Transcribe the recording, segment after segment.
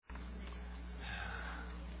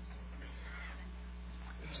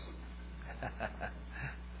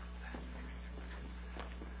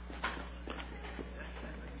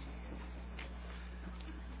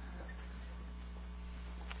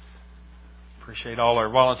Appreciate all our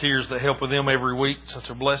volunteers that help with them every week. Such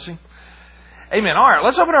a blessing. Amen. All right,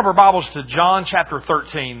 let's open up our Bibles to John chapter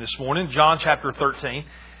 13 this morning. John chapter 13.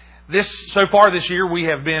 So far this year, we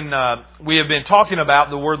have been talking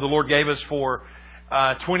about the word the Lord gave us for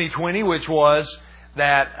 2020, which was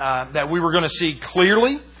that we were going to see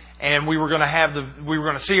clearly, and we were going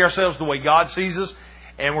to see ourselves the way God sees us,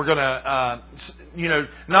 and we're going to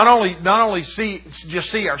not only see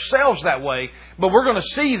ourselves that way, but we're going to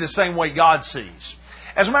see the same way God sees.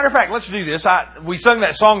 As a matter of fact, let's do this. We sung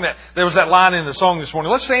that song, there was that line in the song this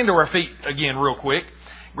morning. Let's stand to our feet again real quick.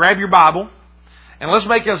 Grab your Bible, and let's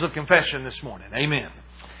make us a confession this morning. Amen.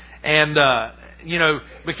 And,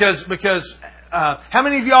 because how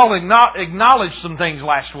many of y'all acknowledged some things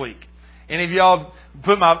last week? Any of y'all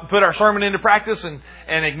put our sermon into practice and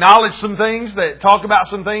acknowledge some things talk about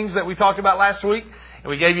some things that we talked about last week? And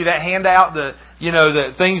we gave you that handout, the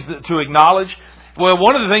things to acknowledge. Well,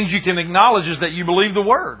 one of the things you can acknowledge is that you believe the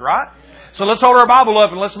Word, right? So let's hold our Bible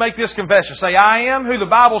up and let's make this confession. Say, I am who the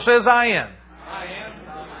Bible says I am. I am who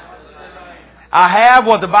the Bible says I am. I have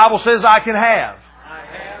what the Bible says I can have. I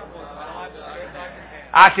have what the Bible says I can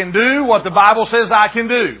have. I can do what the Bible says I can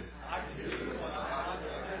do. I can do what the Bible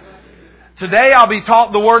says I can do. Today I'll be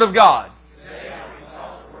taught the Word of God. Today I'll be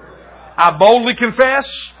taught the Word of God. I boldly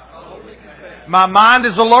confess. My mind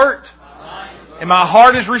is alert. And my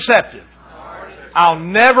heart is receptive. I'll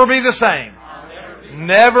never be the same.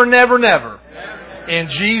 Never, never, never. In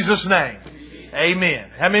Jesus' name.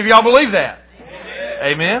 Amen. How many of y'all believe that?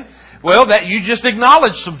 Amen. Well, that you just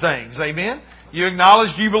acknowledged some things. Amen. You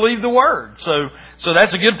acknowledged you believe the Word. So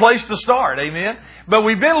that's a good place to start. Amen. But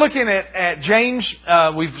we've been looking at James.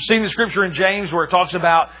 We've seen the scripture in James where it talks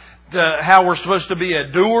about how we're supposed to be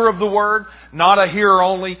a doer of the Word, not a hearer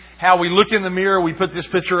only. How we look in the mirror, we put this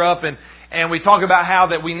picture up, and we talk about how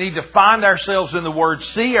that we need to find ourselves in the Word,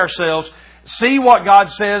 see ourselves, see what God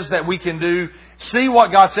says that we can do, see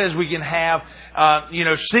what God says we can have,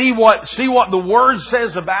 see what the Word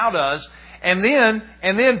says about us, and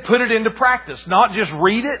then put it into practice. Not just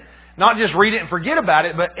read it and forget about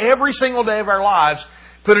it, but every single day of our lives,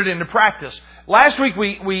 put it into practice. Last week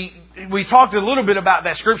we talked a little bit about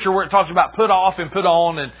that scripture where it talks about put off and put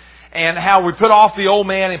on, and how we put off the old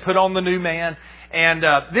man and put on the new man. And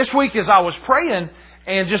this week, as I was praying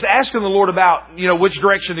and just asking the Lord about which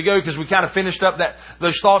direction to go, because we kind of finished up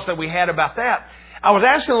those thoughts that we had about that, I was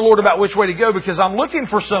asking the Lord about which way to go, because I'm looking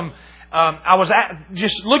for some.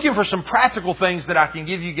 Just looking for some practical things that I can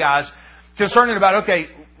give you guys concerning about. Okay,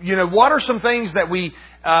 what are some things that we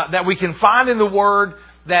can find in the Word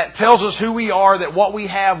that tells us who we are, that what we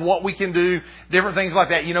have, what we can do, different things like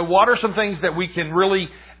that. What are some things that we can really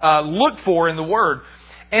look for in the Word?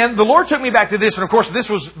 And the Lord took me back to this, and of course this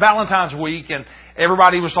was Valentine's week, and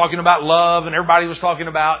everybody was talking about love, and everybody was talking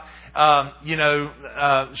about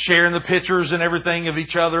sharing the pictures and everything of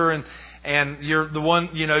each other, and you're the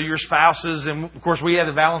one, your spouses, and of course we had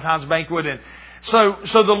the Valentine's banquet, and so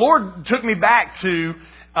the Lord took me back to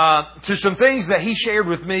some things that He shared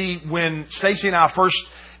with me when Stacy and I first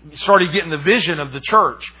started getting the vision of the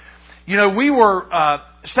church.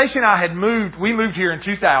 Stacy and I we moved here in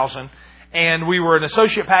 2000, and we were an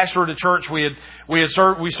associate pastor at a church. We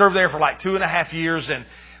served there for like 2.5 years, and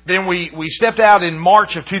then we stepped out in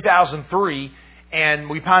March of 2003, and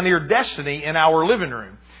we pioneered Destiny in our living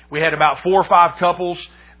room. We had about 4 or 5 couples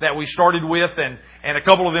that we started with, and a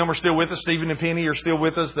couple of them are still with us. Stephen and Penny are still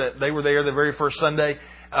with us. That they were there the very first Sunday,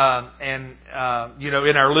 in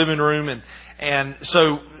our living room, and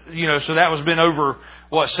so that was been over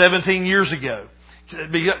 17 years ago,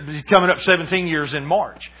 coming up 17 years in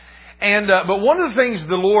March. And but one of the things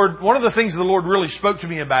the Lord really spoke to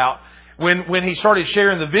me about when He started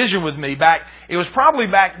sharing the vision with me it was probably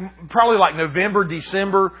like November,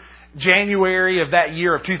 December, January of that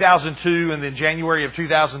year of 2002, and then January of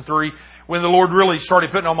 2003, when the Lord really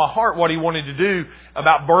started putting on my heart what He wanted to do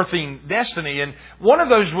about birthing Destiny. And one of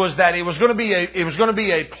those was that it was going to be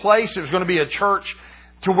a place, it was going to be a church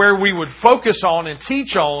to where we would focus on and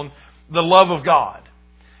teach on the love of God.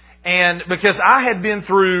 And because I had been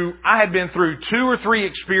through 2 or 3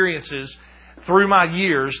 experiences through my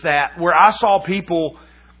years where I saw people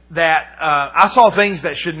I saw things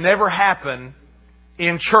that should never happen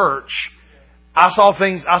in church. I saw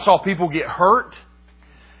people get hurt.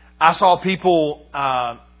 I saw people.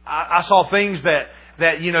 I saw things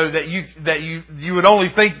that you would only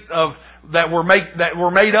think of that were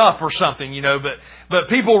made up or something, but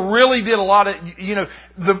people really did a lot of,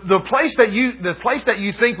 the place that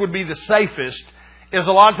you think would be the safest is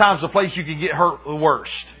a lot of times the place you can get hurt the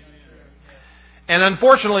worst. And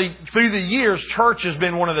unfortunately, through the years, church has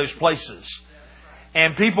been one of those places.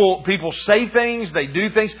 And people say things, they do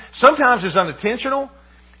things. Sometimes it's unintentional,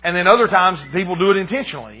 and then other times people do it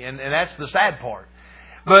intentionally, and that's the sad part.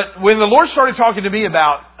 But when the Lord started talking to me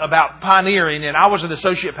about pioneering, and I was an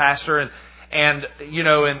associate pastor, and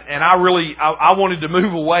I wanted to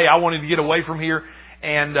move away. I wanted to get away from here,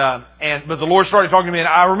 but the Lord started talking to me, and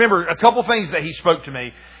I remember a couple things that He spoke to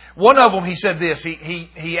me. One of them, He said this.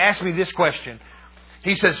 He asked me this question.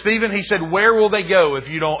 He said, Stephen, He said, where will they go if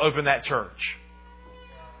you don't open that church?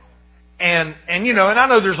 And I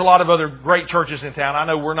know there's a lot of other great churches in town. I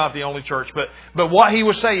know we're not the only church, but what he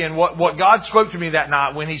was saying, what God spoke to me that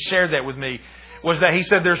night when He shared that with me, was that He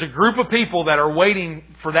said there's a group of people that are waiting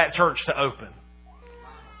for that church to open.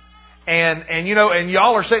 And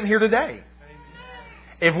y'all are sitting here today.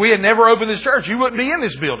 If we had never opened this church, you wouldn't be in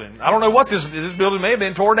this building. I don't know what this building may have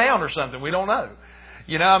been torn down or something. We don't know.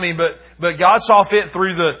 But God saw fit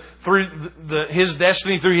through His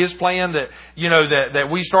destiny, through His plan that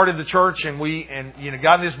we started the church and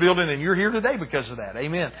got in this building, and you're here today because of that.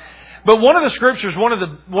 Amen. But one of the scriptures, one of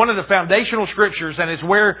the foundational scriptures, and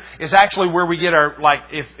it's actually where we get our, like,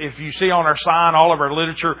 if you see on our sign, all of our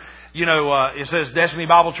literature, it says Destiny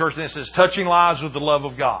Bible Church, and it says touching lives with the love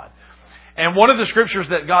of God. And one of the scriptures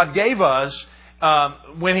that God gave us,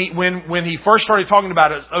 when He first started talking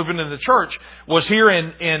about it, opening the church, was here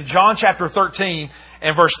in John chapter 13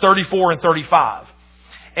 and verse 34 and 35.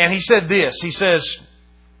 And He said this. He says,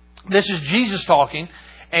 this is Jesus talking,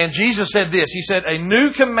 and Jesus said this. He said, a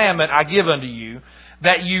new commandment I give unto you,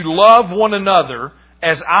 that you love one another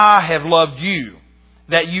as I have loved you,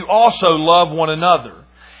 that you also love one another.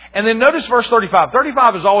 And then notice verse 35.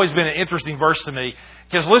 35 has always been an interesting verse to me,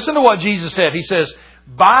 because listen to what Jesus said. He says,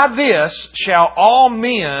 by this shall all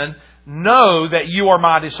men know that you are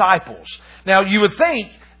my disciples. Now, you would think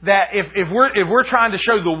that if we're trying to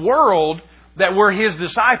show the world that we're His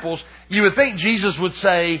disciples, you would think Jesus would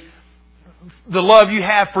say, the love you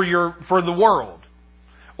have for the world,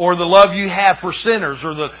 or the love you have for sinners,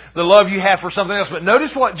 or the love you have for something else. But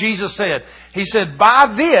notice what Jesus said. He said,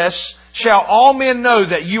 by this shall all men know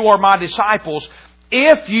that you are my disciples,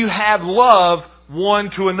 if you have love one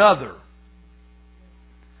to another.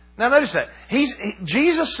 Now notice that.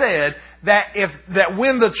 Jesus said that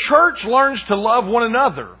when the church learns to love one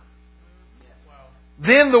another,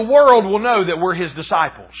 then the world will know that we're His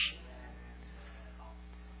disciples.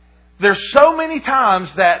 There's so many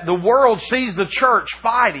times that the world sees the church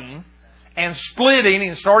fighting and splitting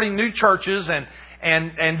and starting new churches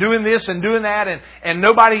and doing this and doing that, and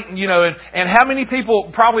nobody, and how many people,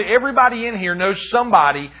 probably everybody in here knows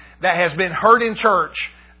somebody that has been hurt in church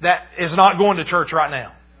that is not going to church right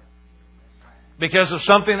now, because of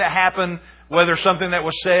something that happened, whether something that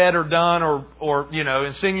was said or done or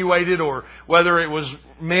insinuated, or whether it was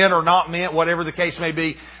meant or not meant, whatever the case may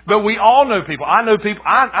be. But we all know people. I know people.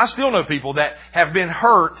 I still know people that have been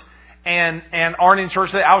hurt and aren't in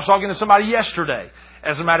church today. I was talking to somebody yesterday,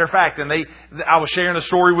 as a matter of fact, and I was sharing a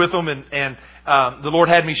story with them, and the Lord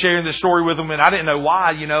had me sharing this story with them, and I didn't know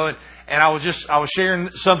why, and I was sharing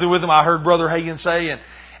something with them I heard Brother Hagin say,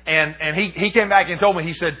 and he came back and told me,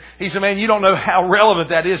 he said, man, you don't know how relevant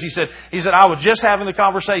that is. He said, I was just having the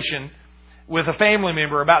conversation with a family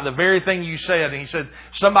member about the very thing you said. And he said,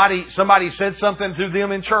 somebody said something to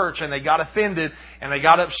them in church, and they got offended and they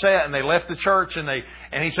got upset and they left the church, and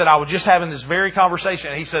he said, I was just having this very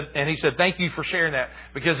conversation. And he said, thank you for sharing that,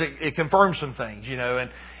 because it confirms some things,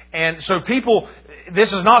 And so people,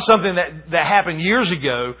 this is not something that happened years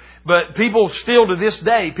ago, but people still to this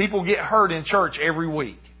day, people get hurt in church every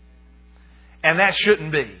week. And that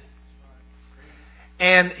shouldn't be.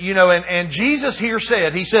 And, and Jesus here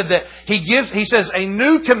said, He said that He says, a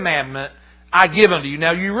new commandment I give unto you.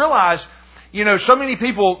 Now you realize, so many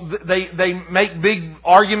people, they make big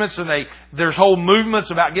arguments, and there's whole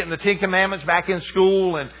movements about getting the 10 Commandments back in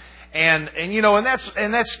school, and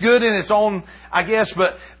that's good in its own, I guess.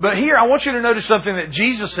 But here, I want you to notice something that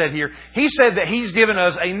Jesus said here. He said that He's given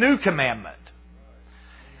us a new commandment.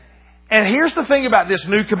 And here's the thing about this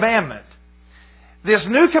new commandment. This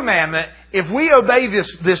new commandment, if we obey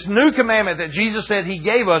this new commandment that Jesus said He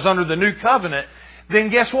gave us under the new covenant,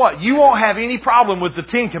 then guess what? You won't have any problem with the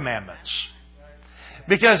 10 Commandments.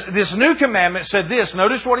 Because this new commandment said this.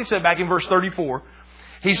 Notice what He said back in verse 34.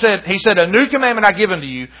 He said, a new commandment I give unto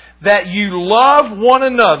you, that you love one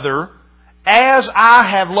another as I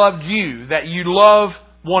have loved you, that you love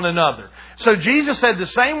one another. So Jesus said the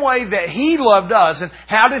same way that He loved us. And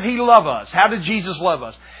how did He love us? How did Jesus love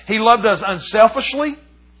us? He loved us unselfishly.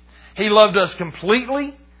 He loved us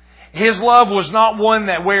completely. His love was not one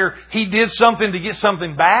that where He did something to get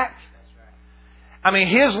something back. I mean,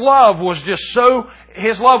 His love was just so,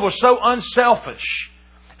 His love was so unselfish.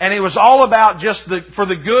 And it was all about just for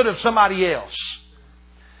the good of somebody else.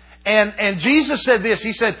 And Jesus said this.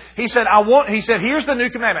 He said, here's the new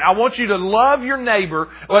commandment. I want you to love your neighbor.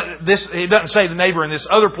 Well, it doesn't say the neighbor in this.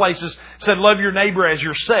 Other places said love your neighbor as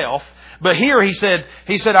yourself. But here he said,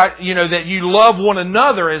 that you love one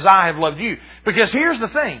another as I have loved you. Because here's the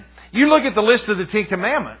thing. You look at the list of the 10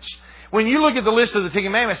 Commandments. When you look at the list of the 10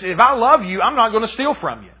 Commandments, if I love you, I'm not going to steal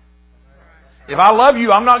from you. If I love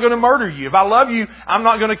you, I'm not going to murder you. If I love you, I'm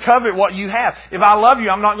not going to covet what you have. If I love you,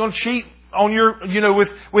 I'm not going to cheat on your,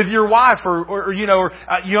 with your wife or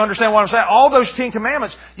you understand what I'm saying? All those 10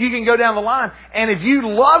 Commandments, you can go down the line. And if you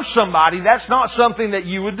love somebody, that's not something that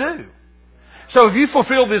you would do. So if you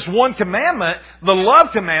fulfill this one commandment, the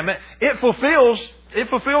love commandment, it fulfills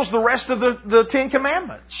the rest of the 10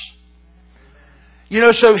 Commandments.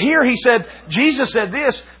 So here Jesus said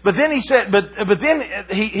this, but then he said, but then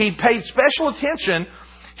he paid special attention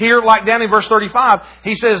here, like down in verse 35.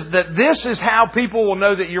 He says that this is how people will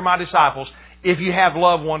know that you're my disciples, if you have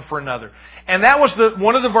love one for another. And that was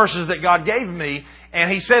one of the verses that God gave me. And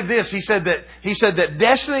he said this. He said that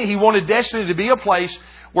destiny. He wanted destiny to be a place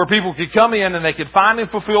where people could come in and they could find and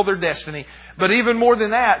fulfill their destiny. But even more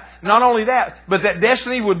than that, not only that, but that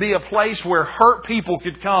destiny would be a place where hurt people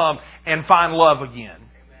could come and find love again.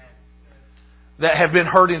 That have been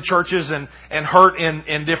hurt in churches and hurt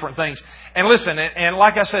in different things. And listen, and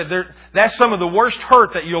like I said, that's some of the worst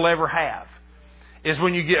hurt that you'll ever have, is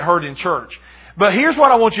when you get hurt in church. But here's what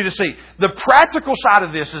I want you to see. The practical side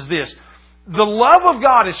of this is this. The love of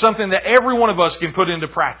God is something that every one of us can put into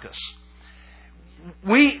practice.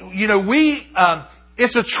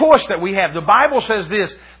 It's a choice that we have. The Bible says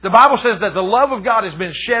this. The Bible says that the love of God has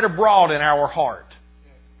been shed abroad in our heart.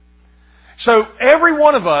 So every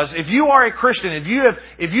one of us, if you are a Christian, if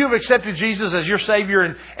you have accepted Jesus as your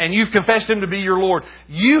Savior and you've confessed Him to be your Lord,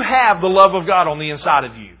 you have the love of God on the inside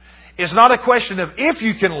of you. It's not a question of if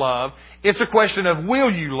you can love, it's a question of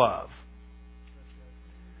will you love.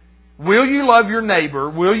 Will you love your neighbor?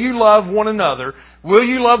 Will you love one another? Will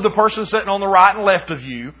you love the person sitting on the right and left of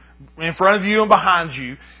you, in front of you and behind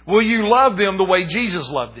you? Will you love them the way Jesus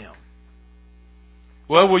loved them?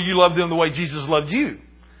 Well, will you love them the way Jesus loved you?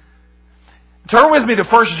 Turn with me to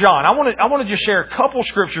 1 John. I want to just share a couple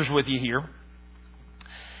scriptures with you here.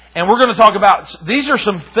 And we're going to talk about, these are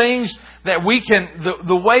some things that we can,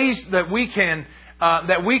 the ways that we can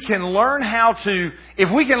learn how to, if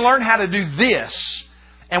we can learn how to do this,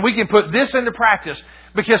 and we can put this into practice.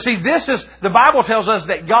 Because see, the Bible tells us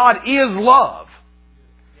that God is love.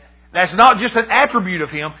 That's not just an attribute of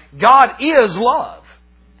Him. God is love.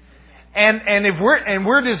 And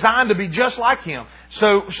we're designed to be just like Him.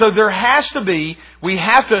 So there has to be, we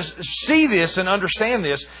have to see this and understand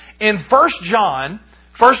this. In 1 John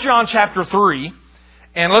chapter 3,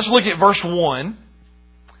 and let's look at verse 1.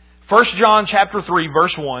 1 John chapter 3,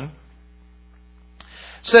 verse 1.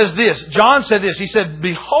 Says this. John said this. He said,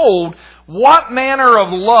 "Behold, what manner of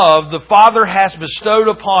love the Father has bestowed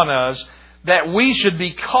upon us, that we should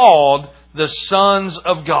be called the sons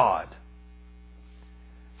of God."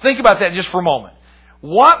 Think about that just for a moment.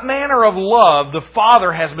 What manner of love the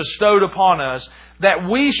Father has bestowed upon us, that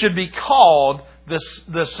we should be called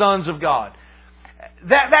the sons of God.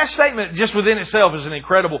 That statement just within itself is an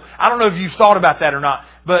incredible. I don't know if you've thought about that or not,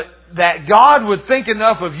 but that God would think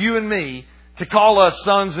enough of you and me to call us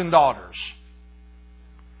sons and daughters.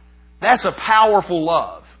 That's a powerful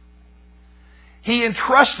love. He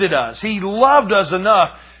entrusted us. He loved us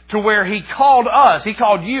enough to where He called us, He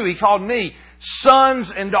called you, He called me,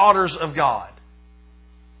 sons and daughters of God.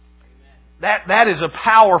 That is a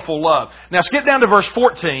powerful love. Now skip down to verse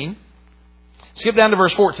 14. Skip down to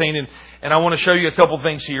verse 14 and I want to show you a couple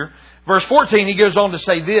things here. Verse 14, he goes on to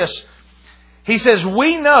say this. He says,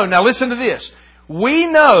 we know, now listen to this. We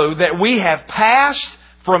know that we have passed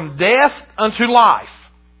from death unto life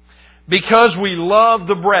because we love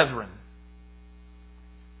the brethren.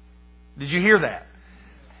 Did you hear that?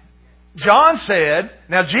 John said,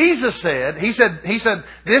 now Jesus said, he said,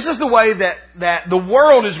 this is the way that the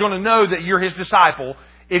world is going to know that you're His disciple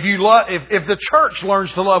if the church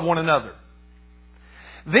learns to love one another.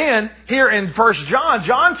 Then here in 1 John,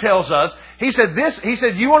 John tells us, he said,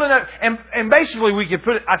 you want to know, and basically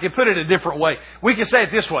I could put it a different way. We could say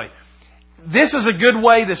it this way. This is a good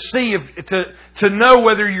way to see, to know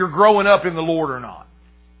whether you're growing up in the Lord or not.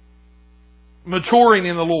 Maturing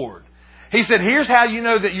in the Lord. He said, here's how you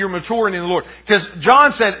know that you're maturing in the Lord. Because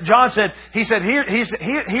John said,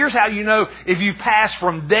 here's how you know if you pass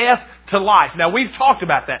from death to life. Now we've talked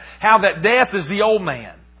about that. How that death is the old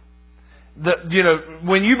man.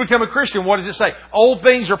 when you become a Christian, what does it say? Old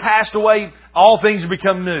things are passed away, all things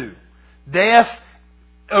become new. Death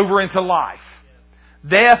over into life.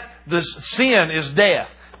 Death, the sin is death.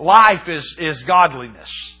 Life is godliness.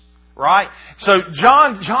 Right? So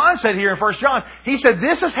John said here in 1 John, he said,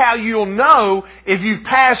 this is how you'll know if you've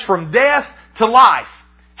passed from death to life.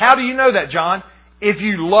 How do you know that, John? If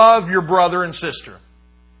you love your brother and sister.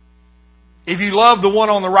 If you love the one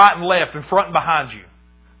on the right and left and front and behind you.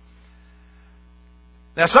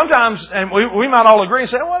 Now sometimes, and we might all agree and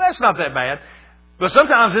say, well, that's not that bad. But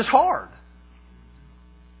sometimes it's hard.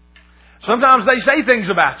 Sometimes they say things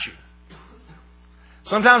about you.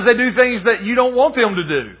 Sometimes they do things that you don't want them to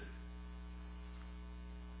do.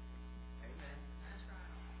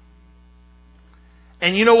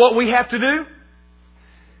 And you know what we have to do?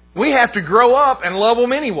 We have to grow up and love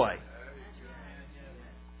them anyway.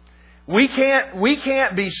 We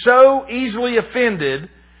can't be so easily offended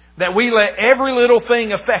that we let every little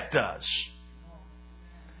thing affect us.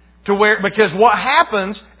 Because what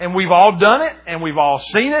happens, and we've all done it, and we've all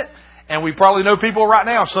seen it, and we probably know people right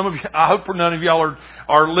now. Some of you, I hope none of y'all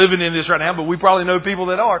are living in this right now, but we probably know people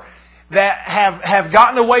that are, that have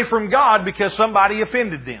gotten away from God because somebody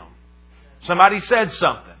offended them. Somebody said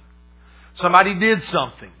something. Somebody did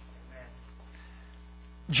something.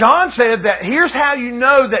 John said that here's how you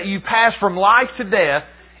know that you pass from life to death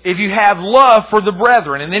if you have love for the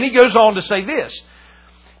brethren. And then he goes on to say this.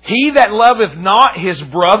 He that loveth not his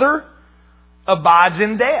brother abides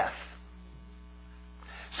in death.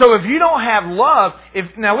 So if you don't have love,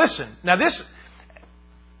 now listen, this,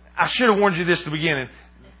 I should have warned you this at the beginning.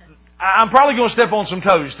 I'm probably going to step on some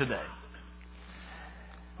toes today.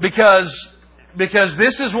 Because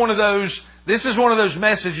this is one of those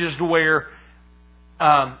messages to where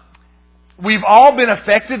we've all been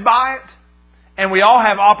affected by it, and we all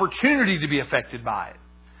have opportunity to be affected by it.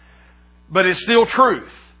 But it's still truth.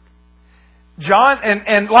 John,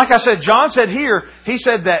 and like I said, John said here, he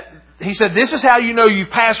said this is how you know you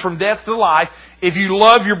pass from death to life if you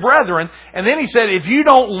love your brethren. And then he said, if you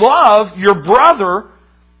don't love your brother,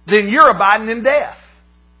 then you're abiding in death.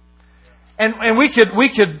 And we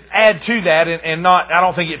could add to that and not, I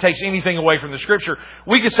don't think it takes anything away from the Scripture.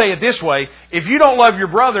 We could say it this way. If you don't love your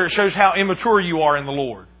brother, it shows how immature you are in the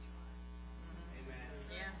Lord.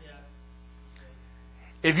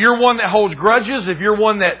 If you're one that holds grudges, if you're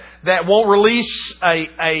one that won't release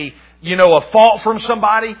a fault from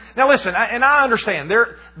somebody. Now listen, I understand.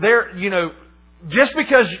 Just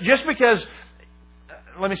because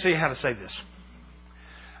let me see how to say this.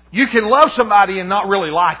 You can love somebody and not really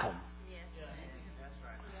like them.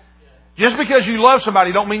 Just because you love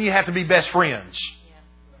somebody don't mean you have to be best friends.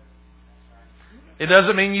 It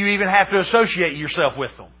doesn't mean you even have to associate yourself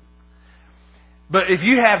with them. But if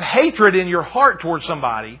you have hatred in your heart towards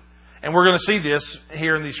somebody, and we're going to see this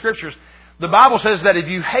here in these Scriptures, the Bible says that if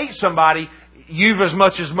you hate somebody, you've as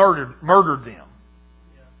much as murdered them.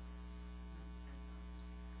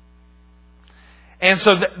 And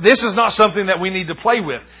so this is not something that we need to play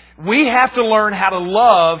with. We have to learn how to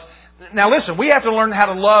love. Now listen, we have to learn how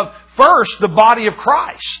to love first the body of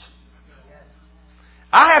Christ.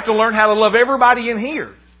 I have to learn how to love everybody in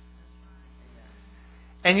here.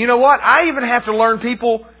 And you know what? I even have to learn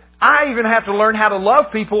how to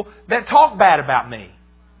love people that talk bad about me.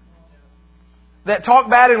 That talk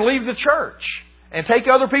bad and leave the church and take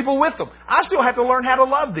other people with them. I still have to learn how to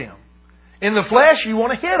love them. In the flesh, you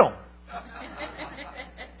want to hit them.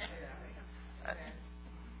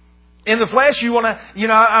 In the flesh, you want to,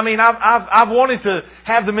 I've wanted to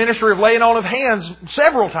have the ministry of laying on of hands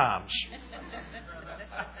several times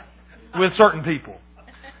with certain people.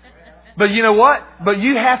 But you know what? But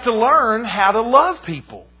you have to learn how to love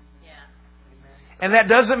people. And that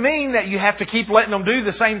doesn't mean that you have to keep letting them do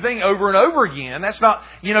the same thing over and over again. That's not,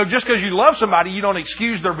 just because you love somebody, you don't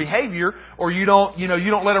excuse their behavior or you don't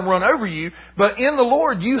let them run over you. But in the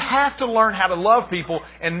Lord, you have to learn how to love people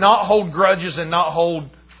and not hold grudges and not hold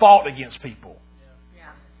fault against people.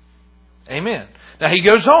 Amen. Now he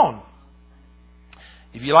goes on.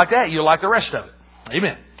 If you like that, you'll like the rest of it.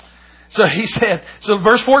 Amen. So he said,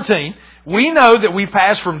 verse 14, we know that we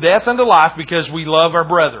pass from death unto life because we love our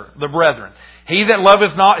the brethren. He that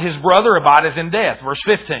loveth not his brother abideth in death. Verse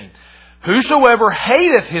 15, whosoever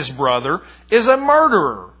hateth his brother is a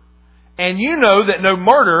murderer. And you know that no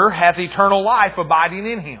murderer hath eternal life abiding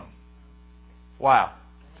in him. Wow.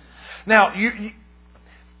 Now,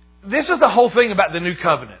 this is the whole thing about the new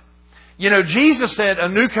covenant. Jesus said, a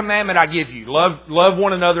new commandment I give you. Love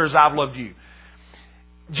one another as I've loved you.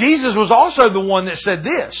 Jesus was also the one that said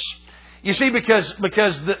this. You see, because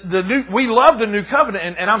we love the new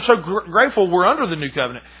covenant, and I'm so grateful we're under the new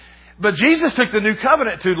covenant. But Jesus took the new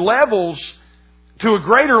covenant to a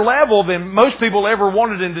greater level than most people ever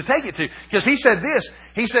wanted Him to take it to. Because He said this.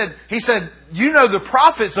 He said, you know, the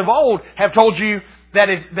prophets of old have told you that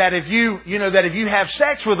if you have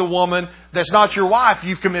sex with a woman that's not your wife,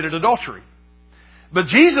 you've committed adultery. But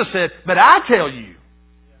Jesus said, but I tell you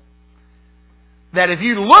that if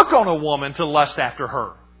you look on a woman to lust after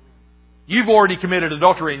her, you've already committed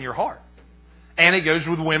adultery in your heart. And it goes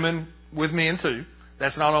with women, with men too.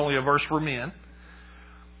 That's not only a verse for men.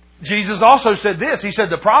 Jesus also said this. He said,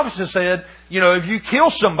 the prophets have said, if you kill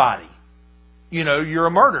somebody, you're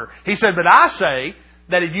a murderer. He said, but I say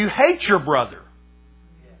that if you hate your brother,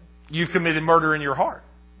 you've committed murder in your heart.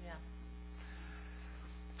 Yeah.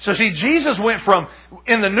 So see, Jesus went from,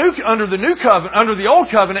 under the old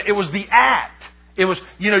covenant, it was the act. It was,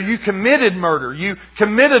 you committed murder. You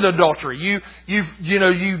committed adultery. You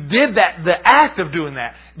did that, the act of doing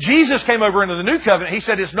that. Jesus came over into the new covenant. He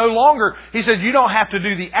said it's no longer, He said you don't have to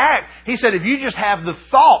do the act. He said if you just have the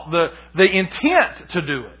thought, the intent to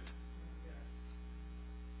do it.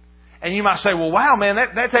 And you might say, well, wow, man,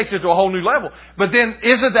 that takes it to a whole new level. But then,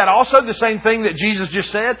 isn't that also the same thing that Jesus just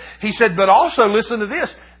said? He said, but also, listen to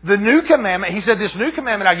this. The new commandment, He said, this new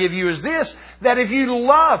commandment I give you is this, that if you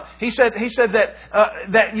love, He said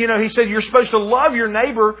that you're supposed to love your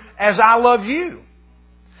neighbor as I love you.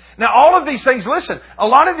 Now, all of these things, listen, a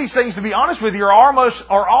lot of these things, to be honest with you,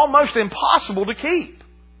 are almost impossible to keep.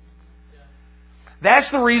 That's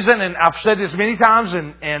the reason, and I've said this many times,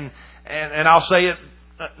 and I'll say it,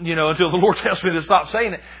 until the Lord tells me to stop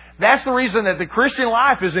saying it. That's the reason that the Christian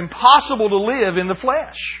life is impossible to live in the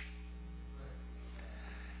flesh.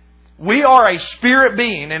 We are a spirit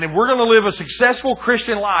being, and if we're going to live a successful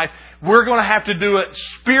Christian life, we're going to have to do it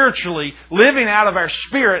spiritually, living out of our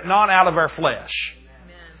spirit, not out of our flesh.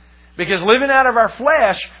 Amen. Because living out of our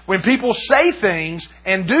flesh, when people say things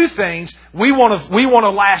and do things, we want to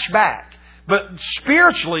lash back. But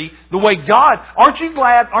spiritually, the way God, aren't you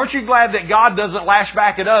glad that God doesn't lash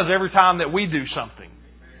back at us every time that we do something?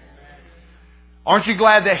 Aren't you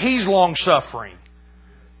glad that He's long-suffering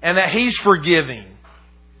and that He's forgiving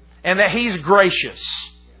and that He's gracious?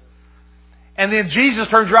 And then Jesus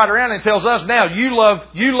turns right around and tells us, now you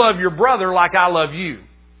love your brother like I love you.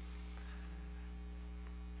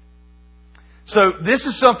 So this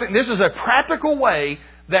is a practical way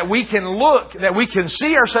that we can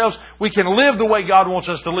see ourselves, we can live the way God wants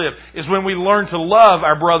us to live, is when we learn to love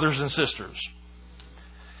our brothers and sisters.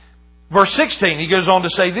 Verse 16, he goes on to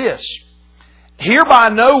say this. Hereby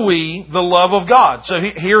know we the love of God. So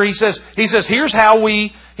here he says, here's how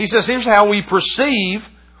we perceive,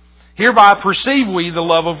 hereby perceive we the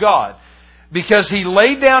love of God. Because He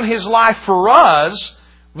laid down His life for us,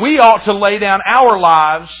 we ought to lay down our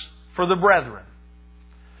lives for the brethren.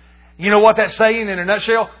 You know what that's saying in a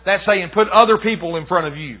nutshell? That's saying put other people in front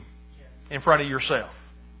of you, in front of yourself.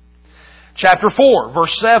 Chapter 4,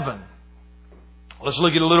 verse 7. Let's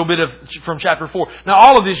look at a little bit from chapter 4. Now,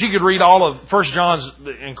 all of this, you could read all of 1 John's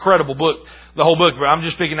incredible book, the whole book, but I'm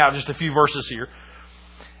just picking out just a few verses here.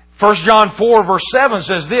 1 John 4, verse 7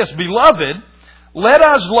 says this, Beloved, let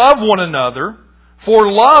us love one another,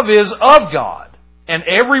 for love is of God. And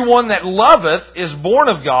everyone that loveth is born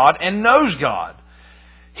of God and knows God.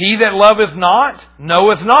 He that loveth not,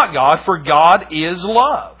 knoweth not God, for God is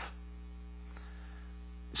love.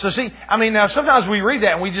 So see, now sometimes we read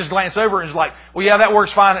that and we just glance over and it's like, well, yeah, that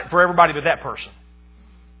works fine for everybody but that person.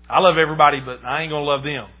 I love everybody, but I ain't going to love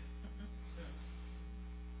them.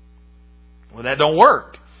 Well, that don't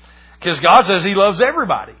work. Because God says He loves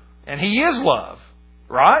everybody. And He is love.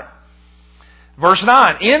 Right? Verse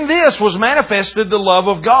 9. In this was manifested the love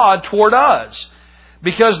of God toward us,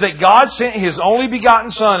 because that God sent His only begotten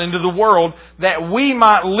Son into the world that we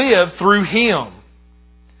might live through Him.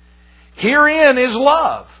 Herein is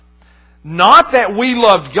love. Not that we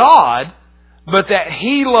loved God, but that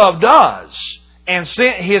He loved us and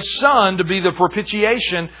sent His Son to be the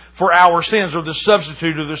propitiation for our sins, or the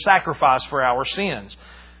substitute or the sacrifice for our sins.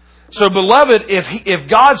 So, beloved, if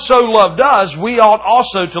God so loved us, we ought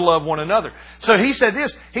also to love one another. So He said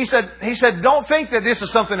this. He said, don't think that this is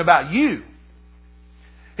something about you.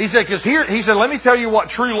 He said, let me tell you what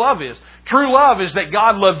true love is. True love is that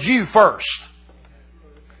God loved you first.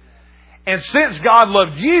 And since God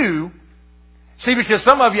loved you, see, because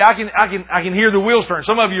some of you, I can hear the wheels turn.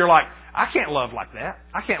 Some of you are like, I can't love like that.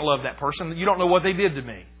 I can't love that person. You don't know what they did to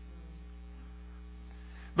me.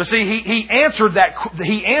 But see, he answered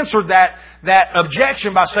that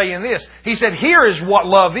objection by saying this. He said, here is what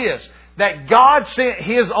love is. That God sent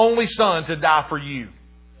His only Son to die for you.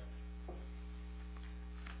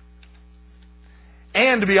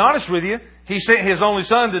 And to be honest with you, He sent His only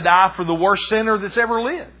Son to die for the worst sinner that's ever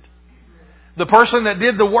lived. The person that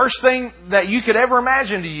did the worst thing that you could ever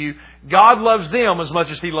imagine to you, God loves them as much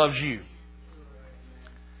as He loves you.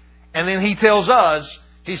 And then He tells us,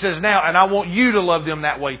 He says, now, and I want you to love them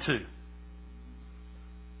that way too.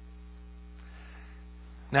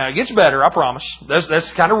 Now, it gets better, I promise.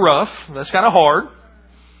 That's kind of rough. That's kind of hard.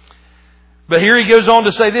 But here He goes on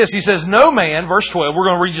to say this. He says, no man, verse 12, we're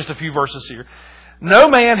going to read just a few verses here. No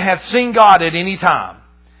man hath seen God at any time.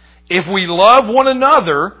 If we love one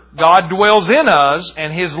another, God dwells in us,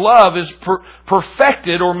 and His love is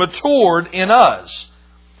perfected or matured in us.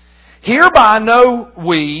 Hereby know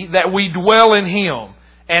we that we dwell in Him,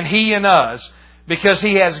 and He in us, because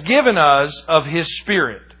He has given us of His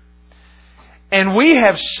Spirit. And we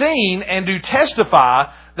have seen and do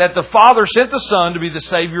testify that the Father sent the Son to be the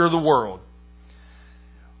Savior of the world.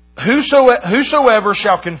 Whosoever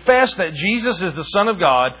shall confess that Jesus is the Son of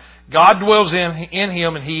God, God dwells in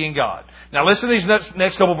Him and He in God. Now listen to these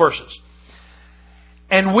next couple verses.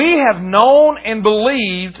 And we have known and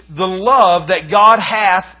believed the love that God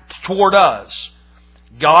hath toward us.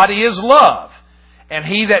 God is love. And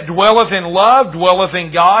he that dwelleth in love dwelleth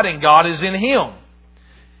in God, and God is in him.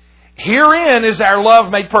 Herein is our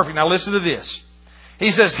love made perfect. Now listen to this.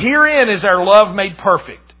 He says, herein is our love made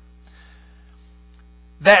perfect,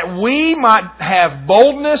 that we might have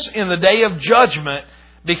boldness in the day of judgment,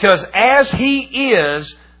 because as He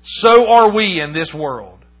is, so are we in this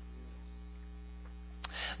world.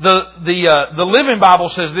 The Living Bible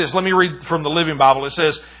says this. Let me read from the Living Bible. It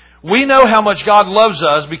says, we know how much God loves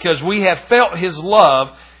us because we have felt His love,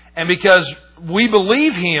 and because we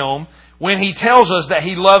believe Him when He tells us that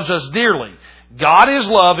He loves us dearly. God is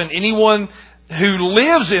love, and anyone who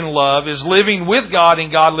lives in love is living with God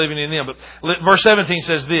and God living in them. But verse 17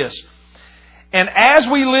 says this, and as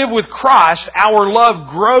we live with Christ, our love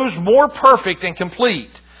grows more perfect and complete.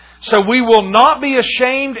 So we will not be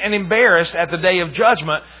ashamed and embarrassed at the day of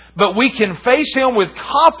judgment, but we can face Him with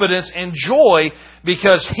confidence and joy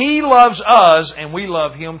because He loves us and we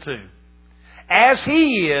love Him too. As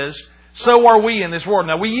He is, so are we in this world.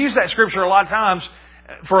 Now we use that scripture a lot of times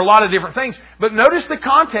for a lot of different things, but notice the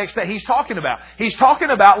context that he's talking about. He's talking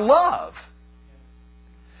about love.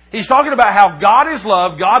 He's talking about how God is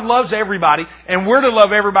love, God loves everybody, and we're to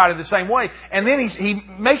love everybody the same way. And then he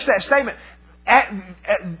makes that statement,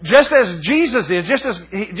 just as Jesus is,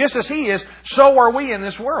 just as He is, so are we in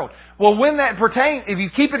this world. Well, when that pertains, if you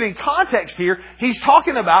keep it in context here, he's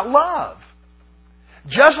talking about love.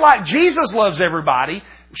 Just like Jesus loves everybody,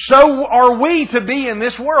 so are we to be in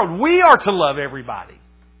this world. We are to love everybody.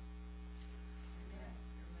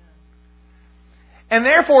 And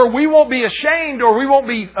therefore, we won't be ashamed or we won't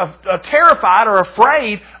be terrified or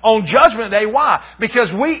afraid on Judgment Day. Why? Because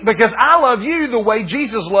I love you the way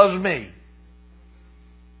Jesus loves me.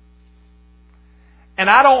 And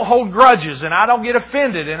I don't hold grudges, and I don't get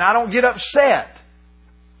offended, and I don't get upset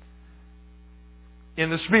in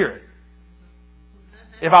the Spirit.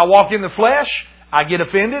 If I walk in the flesh, I get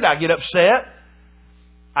offended, I get upset,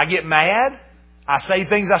 I get mad, I say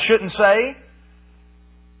things I shouldn't say.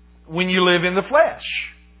 When you live in the flesh,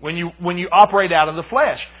 when you operate out of the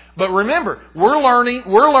flesh. But remember, we're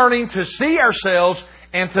learning to see ourselves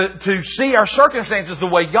and to see our circumstances the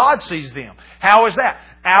way God sees them. How is that?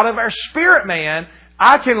 Out of our spirit man,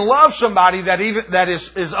 I can love somebody that is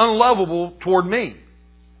unlovable toward me.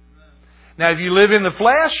 Now, if you live in the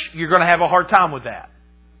flesh, you're going to have a hard time with that.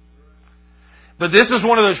 But this is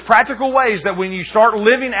one of those practical ways that when you start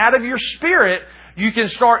living out of your spirit, you can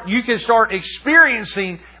start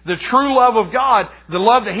experiencing the true love of God, the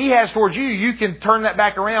love that He has towards you. You can turn that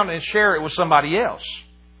back around and share it with somebody else.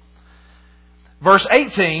 Verse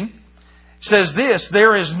 18 says this,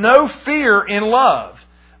 there is no fear in love,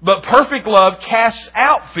 but perfect love casts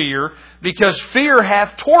out fear, because fear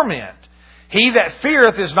hath torment. He that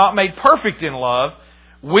feareth is not made perfect in love.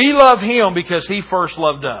 We love Him because He first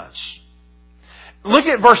loved us. Look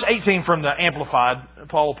at verse 18 from the Amplified.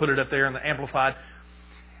 Paul will put it up there in the Amplified.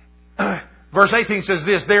 Verse 18 says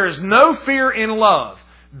this, there is no fear in love.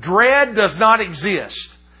 Dread does not exist.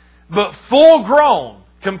 But full grown,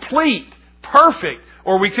 complete, perfect,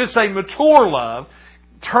 or we could say mature love,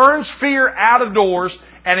 turns fear out of doors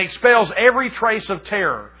and expels every trace of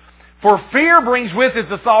terror. For fear brings with it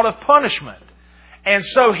the thought of punishment. And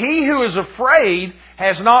so he who is afraid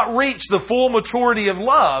has not reached the full maturity of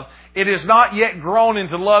love. It is not yet grown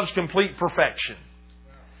into love's complete perfection.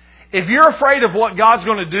 If you're afraid of what God's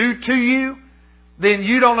going to do to you, then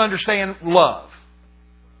you don't understand love.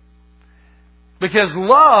 Because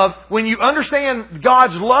love, when you understand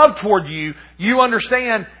God's love toward you, you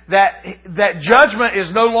understand that judgment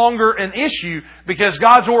is no longer an issue because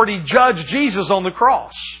God's already judged Jesus on the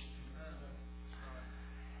cross.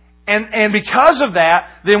 And because of that,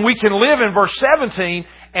 then we can live in verse 17,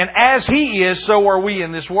 and as He is, so are we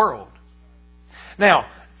in this world. Now,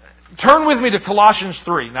 turn with me to Colossians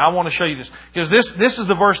 3. Now, I want to show you this, because this is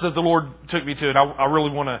the verse that the Lord took me to, and I really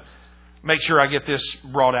want to make sure I get this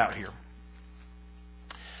brought out here.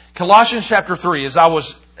 Colossians chapter 3, as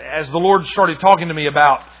the Lord started talking to me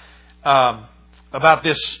about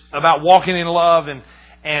walking in love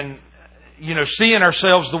and seeing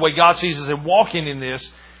ourselves the way God sees us and walking in this.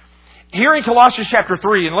 Here in Colossians chapter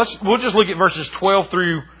 3, and we'll just look at verses 12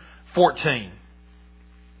 through 14.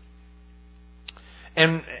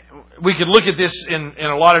 And we could look at this in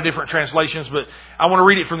a lot of different translations, but I want to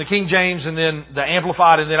read it from the King James and then the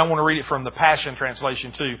Amplified, and then I want to read it from the Passion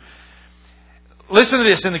Translation too. Listen to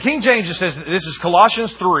this. In the King James it says, this is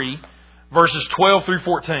Colossians 3, verses 12 through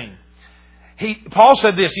 14. Paul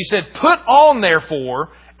said this, he said, "Put on therefore,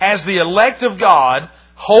 as the elect of God,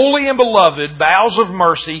 holy and beloved, bowels of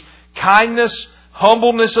mercy, kindness,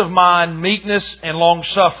 humbleness of mind, meekness, and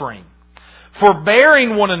long-suffering,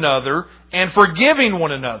 forbearing one another, and forgiving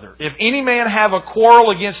one another. If any man have a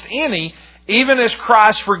quarrel against any, even as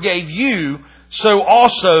Christ forgave you, so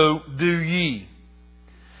also do ye.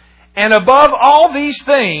 And above all these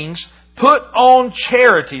things, put on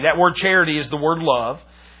charity." That word charity is the word love.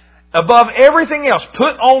 "Above everything else,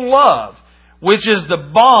 put on love, which is the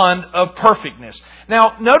bond of perfectness."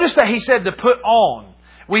 Now, notice that he said to put on.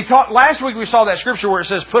 Last week we saw that scripture where it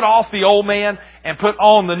says, "Put off the old man and put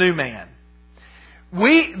on the new man."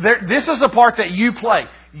 This is the part that you play.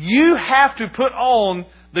 You have to put on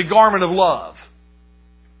the garment of love.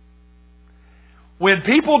 When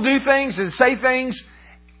people do things and say things,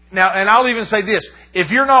 now, and I'll even say this, if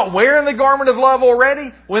you're not wearing the garment of love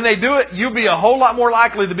already, when they do it, you'll be a whole lot more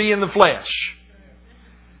likely to be in the flesh.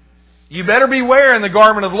 You better be wearing the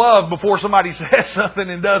garment of love before somebody says something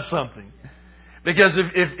and does something. Because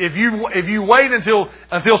if you wait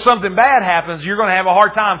until something bad happens, you're going to have a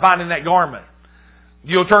hard time finding that garment.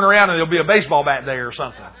 You'll turn around and there'll be a baseball bat there or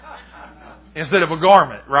something instead of a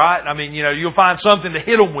garment, right? I mean, you'll find something to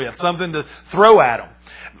hit them with, something to throw at them.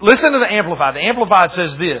 Listen to the Amplified. The Amplified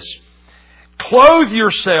says this, "Clothe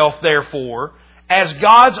yourself, therefore, as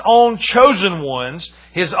God's own chosen ones,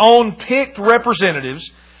 His own picked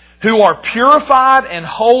representatives, who are purified and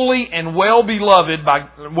holy and well beloved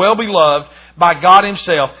by God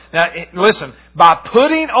Himself." Now, listen, by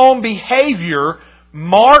putting on behavior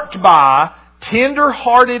marked by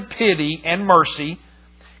tender-hearted pity and mercy,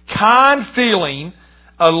 kind feeling,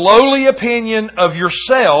 a lowly opinion of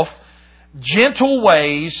yourself, gentle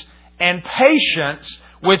ways, and patience,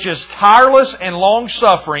 which is tireless and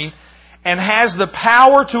long-suffering, and has the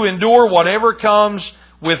power to endure whatever comes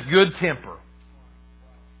with good temper.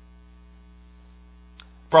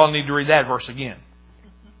 Probably need to read that verse again.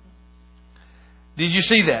 Did you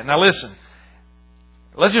see that? Now listen.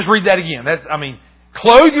 Let's just read that again.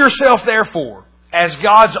 "Clothe yourself, therefore, as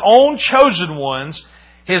God's own chosen ones,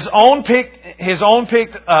 His own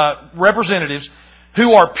picked representatives,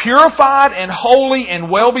 who are purified and holy and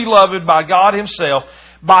well beloved by God Himself,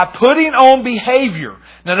 by putting on behavior."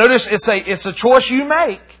 Now notice it's a choice you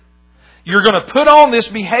make. You're going to put on this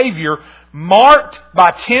behavior marked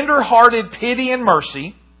by tender-hearted pity and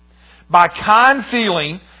mercy, by kind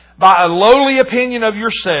feeling, by a lowly opinion of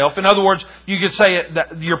yourself. In other words, you could say it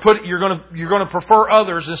that you're going to prefer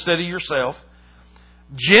others instead of yourself.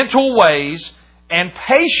 Gentle ways and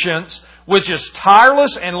patience, which is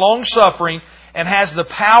tireless and long-suffering, and has the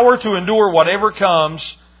power to endure whatever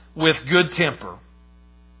comes with good temper.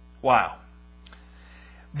 Wow.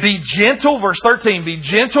 "Be gentle," verse 13, "be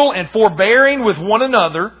gentle and forbearing with one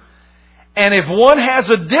another. And if one has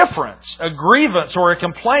a difference, a grievance, or a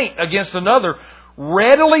complaint against another,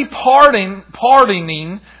 readily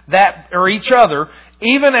pardoning that or each other,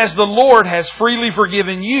 even as the Lord has freely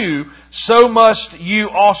forgiven you, so must you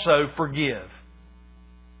also forgive."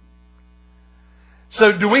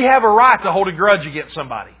 So, do we have a right to hold a grudge against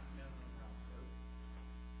somebody?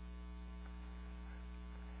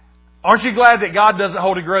 Aren't you glad that God doesn't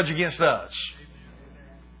hold a grudge against us?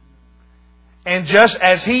 And just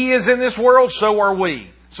as He is in this world, so are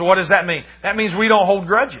we. So what does that mean? That means we don't hold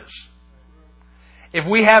grudges. If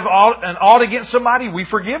we have an ought against somebody, we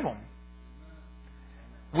forgive them.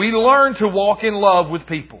 We learn to walk in love with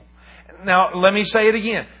people. Now, let me say it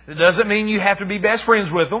again. It doesn't mean you have to be best friends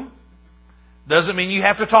with them. Doesn't mean you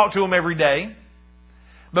have to talk to them every day.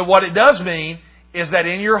 But what it does mean is that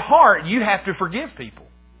in your heart, you have to forgive people.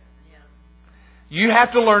 You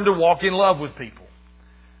have to learn to walk in love with people.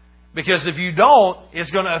 Because if you don't,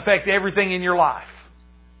 it's going to affect everything in your life.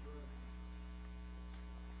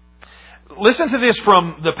 Listen to this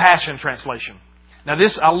from the Passion Translation. Now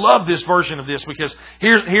I love this version of this because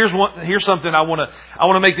here's something I want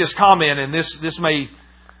to make this comment, and this may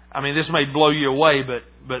blow you away,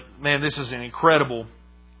 but man, this is an incredible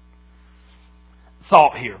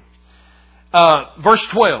thought here. Verse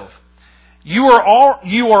 12. You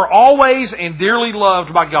are always and dearly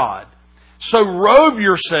loved by God. So robe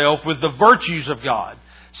yourself with the virtues of God.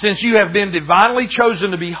 Since you have been divinely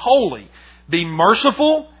chosen to be holy, be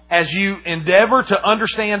merciful as you endeavor to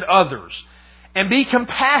understand others. And be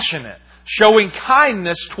compassionate, showing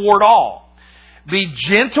kindness toward all. Be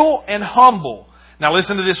gentle and humble. Now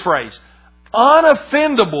listen to this phrase.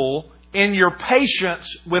 Unoffendable in your patience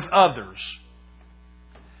with others.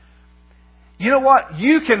 You know what?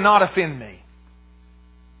 You cannot offend me.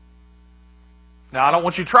 Now I don't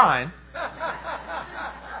want you trying.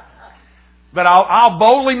 But I'll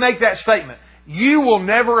boldly make that statement. You will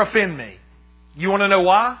never offend me. You want to know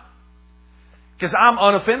why? Because I'm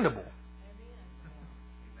unoffendable.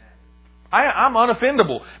 I'm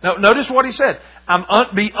unoffendable. Now, notice what he said.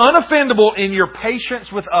 Be unoffendable in your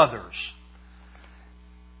patience with others.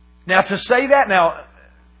 Now, to say that,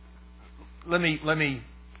 let me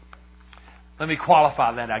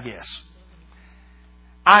qualify that, I guess.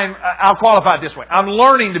 I'll qualify it this way. I'm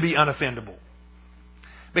learning to be unoffendable.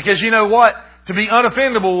 Because you know what? To be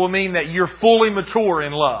unoffendable will mean that you're fully mature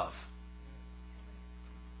in love.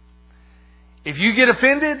 If you get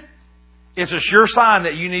offended, it's a sure sign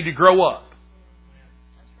that you need to grow up.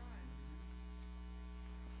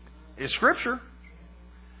 It's Scripture.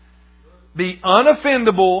 Be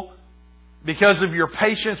unoffendable because of your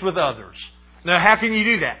patience with others. Now, how can you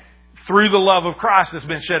do that? Through the love of Christ that's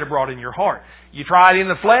been shed abroad in your heart. You try it in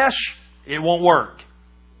the flesh, it won't work.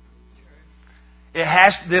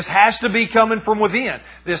 This has to be coming from within.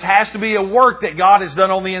 This has to be a work that God has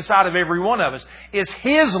done on the inside of every one of us. It's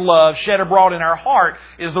His love shed abroad in our heart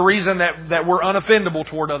is the reason that we're unoffendable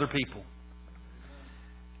toward other people.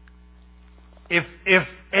 If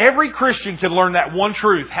every Christian could learn that one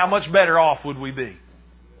truth, how much better off would we be?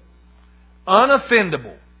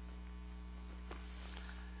 Unoffendable.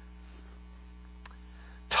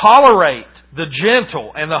 Tolerate the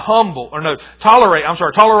gentle and the humble,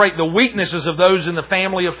 tolerate the weaknesses of those in the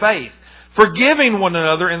family of faith, forgiving one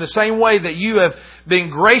another in the same way that you have been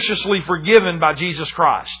graciously forgiven by Jesus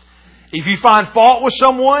Christ. If you find fault with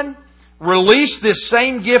someone, release this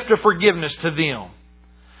same gift of forgiveness to them.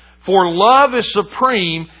 For love is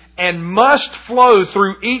supreme and must flow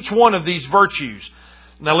through each one of these virtues.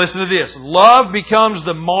 Now listen to this. Love becomes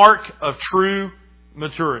the mark of true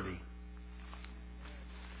maturity.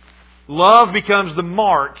 Love becomes the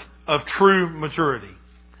mark of true maturity.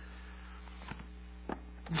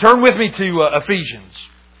 Turn with me to Ephesians.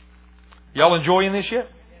 Y'all enjoying this yet?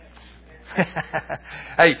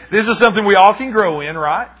 Hey, this is something we all can grow in,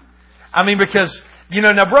 right? I mean, because,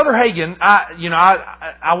 now Brother Hagin,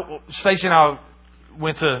 Stacy and I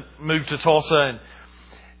moved to Tulsa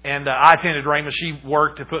and I attended Rhema. She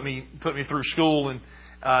worked to put me through school and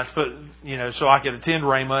so I could attend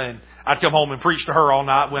Rhema, and I'd come home and preach to her all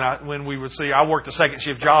night when we would see. I worked a second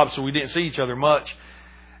shift job, so we didn't see each other much.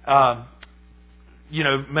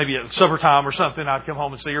 Maybe at supper time or something, I'd come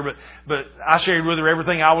home and see her. But I shared with her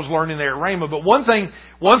everything I was learning there at Rhema. But one thing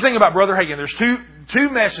about Brother Hagin, there's two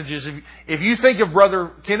messages. If you think of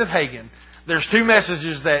Brother Kenneth Hagin, there's two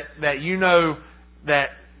messages that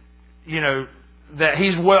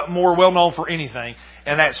he's more well known for anything,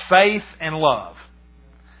 and that's faith and love.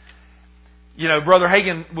 Brother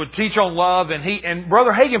Hagin would teach on love, and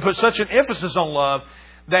Brother Hagin put such an emphasis on love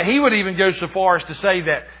that he would even go so far as to say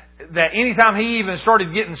that anytime he even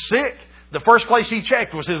started getting sick, the first place he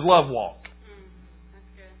checked was his love walk. That's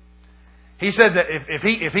good. He said that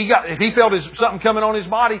if he felt something coming on his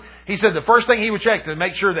body, he said the first thing he would check to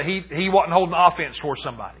make sure that he wasn't holding offense towards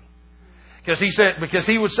somebody. Because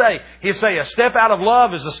he would say a step out of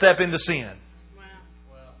love is a step into sin.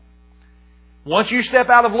 Once you step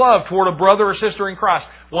out of love toward a brother or sister in Christ,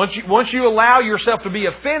 once you allow yourself to be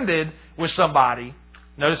offended with somebody,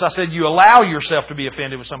 notice I said you allow yourself to be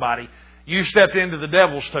offended with somebody, you stepped into the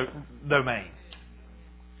devil's domain.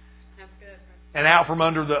 That's good. And out from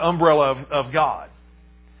under the umbrella of God.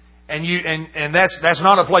 And that's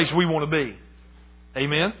not a place we want to be.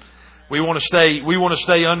 Amen? We want to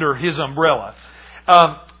stay under His umbrella.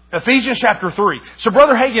 Ephesians chapter 3. So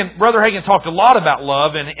Brother Hagin talked a lot about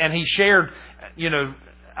love, and he shared,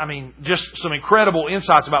 just some incredible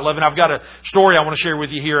insights about love. And I've got a story I want to share with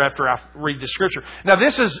you here after I read this scripture. Now,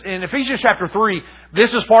 this is in Ephesians chapter 3.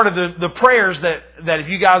 This is part of the prayers that if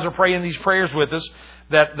you guys are praying these prayers with us,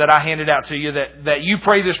 that I handed out to you, that you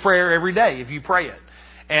pray this prayer every day if you pray it,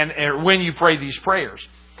 and when you pray these prayers.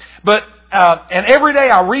 But and every day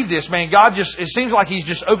I read this, man, God it seems like He's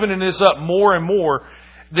just opening this up more and more.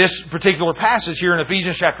 This particular passage here in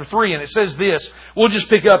Ephesians chapter 3, and it says this. We'll just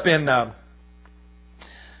pick up in.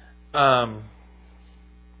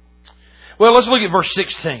 Well, let's look at verse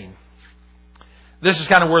 16. This is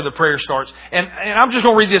kind of where the prayer starts, and I'm just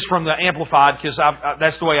going to read this from the Amplified because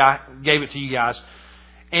that's the way I gave it to you guys.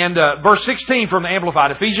 And verse 16 from the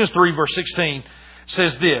Amplified, Ephesians 3, verse 16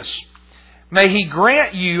 says this: "May He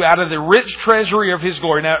grant you out of the rich treasury of His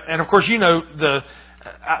glory." Now, and of course, you know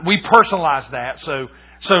we personalize that, so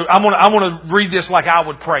I'm going to read this like I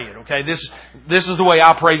would pray it. Okay, this is the way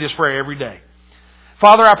I pray this prayer every day.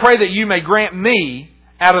 "Father, I pray that you may grant me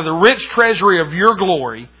out of the rich treasury of your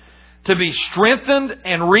glory to be strengthened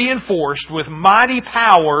and reinforced with mighty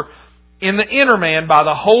power in the inner man by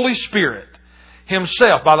the Holy Spirit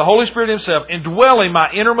Himself, by the Holy Spirit Himself, indwelling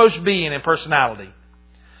my innermost being and personality.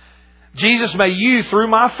 Jesus, may you, through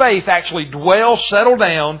my faith, actually dwell, settle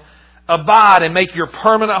down, abide, and make your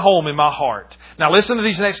permanent home in my heart." Now listen to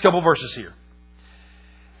these next couple verses here.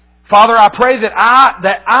 "Father, I pray that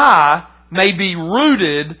I may be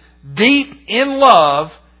rooted deep in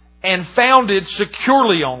love and founded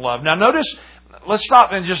securely on love." Now notice, let's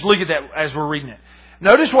stop and just look at that as we're reading it.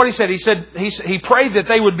 Notice what he said. He prayed that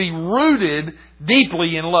they would be rooted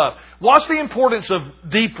deeply in love. What's the importance of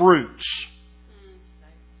deep roots?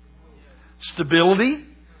 Stability.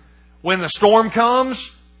 When the storm comes,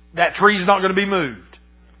 that tree's not going to be moved.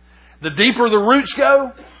 The deeper the roots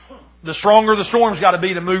go, the stronger the storm's got to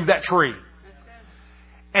be to move that tree.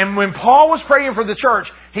 And when Paul was praying for the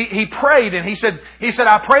church, he prayed and he said,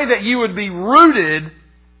 "I pray that you would be rooted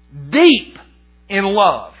deep in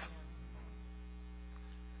love."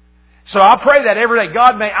 So I pray that every day.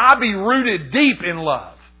 God, may I be rooted deep in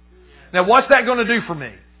love. Now, what's that going to do for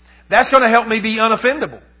me? That's going to help me be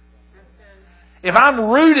unoffendable. If I'm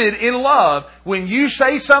rooted in love, when you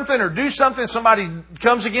say something or do something, somebody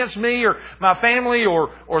comes against me or my family or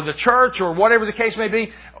the church or whatever the case may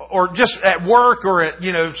be, or just at work or at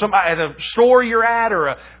at a store you're at or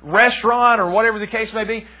a restaurant or whatever the case may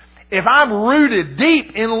be, if I'm rooted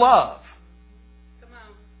deep in love,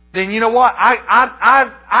 then you know what?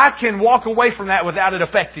 I can walk away from that without it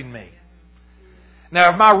affecting me. Now,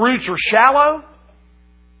 if my roots are shallow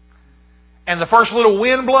and the first little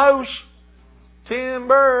wind blows,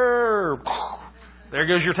 timber, there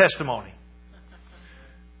goes your testimony.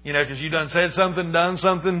 Because you done said something, done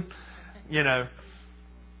something,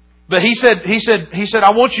 But he said,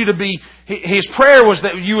 I want you to be, his prayer was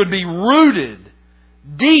that you would be rooted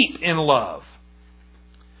deep in love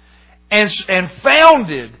and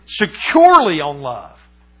founded securely on love.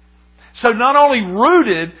 So not only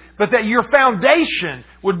rooted, but that your foundation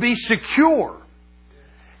would be secure.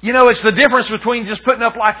 It's the difference between just putting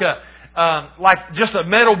up like just a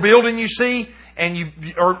metal building you see,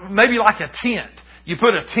 or maybe like a tent. You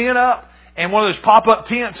put a tent up, and one of those pop-up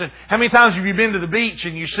tents. And how many times have you been to the beach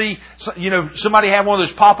and you see, somebody have one of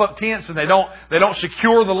those pop-up tents and they don't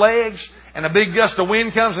secure the legs, and a big gust of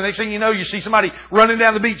wind comes, and next thing you know, you see somebody running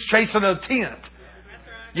down the beach chasing a tent.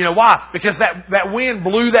 Why? Because that wind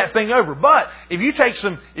blew that thing over. But if you take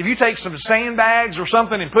some sandbags or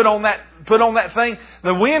something and put on that thing,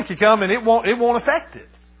 the wind could come and it won't affect it.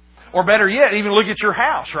 Or better yet, even look at your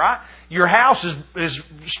house, right? Your house is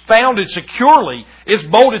founded securely. It's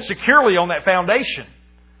bolted securely on that foundation.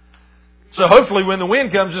 So hopefully when the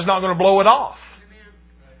wind comes, it's not going to blow it off.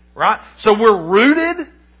 Right? So we're rooted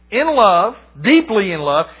in love, deeply in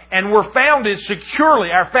love, and we're founded securely.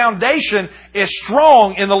 Our foundation is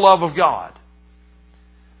strong in the love of God.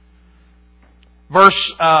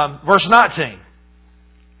 Verse 19.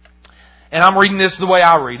 And I'm reading this the way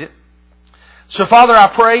I read it. So, Father, I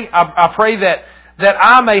pray that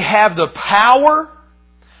I may have the power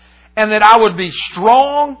and that I would be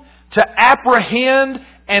strong to apprehend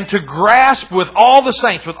and to grasp with all the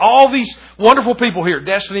saints, with all these wonderful people here at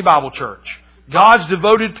Destiny Bible Church, God's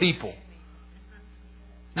devoted people.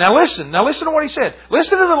 Now listen to what he said.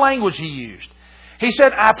 Listen to the language he used. He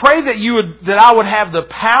said, I pray that I would have the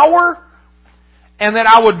power and that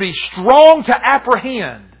I would be strong to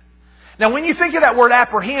apprehend. Now, when you think of that word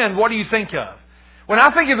apprehend, what do you think of? When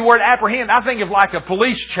I think of the word apprehend, I think of like a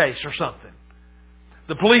police chase or something.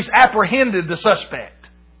 The police apprehended the suspect.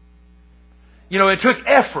 It took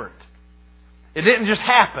effort. It didn't just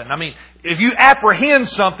happen. I mean, if you apprehend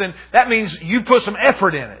something, that means you put some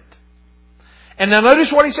effort in it. And now notice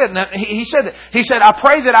what he said. Now, he said, I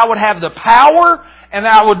pray that I would have the power and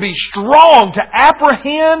that I would be strong to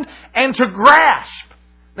apprehend and to grasp.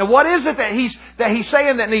 Now what is it that he's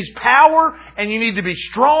saying that needs power, and you need to be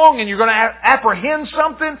strong, and you're going to apprehend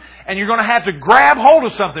something, and you're going to have to grab hold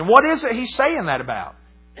of something? What is it he's saying that about?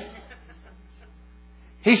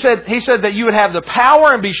 He said that you would have the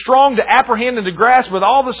power and be strong to apprehend and to grasp with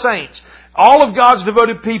all the saints, all of God's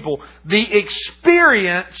devoted people, the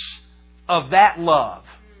experience of that love.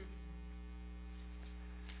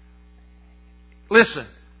 Listen,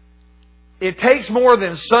 it takes more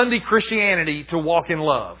than Sunday Christianity to walk in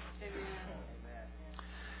love.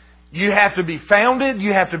 You have to be founded.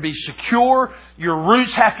 You have to be secure. Your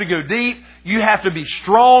roots have to go deep. You have to be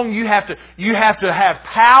strong. You have to have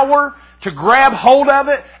power to grab hold of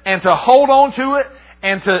it and to hold on to it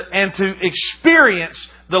and to experience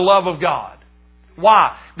the love of God.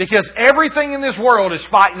 Why? Because everything in this world is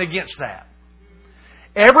fighting against that.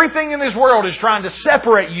 Everything in this world is trying to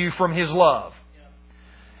separate you from His love.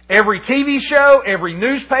 Every TV show, every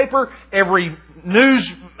newspaper, every news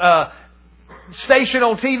station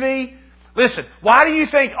on TV. Listen, why do you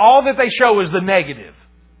think all that they show is the negative?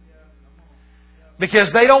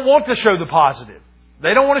 Because they don't want to show the positive.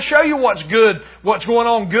 They don't want to show you what's good, what's going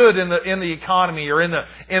on good in the economy or in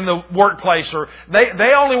the workplace. Or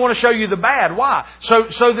they only want to show you the bad. Why? So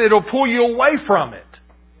that it'll pull you away from it.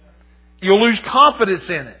 You'll lose confidence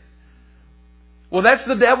in it. Well, that's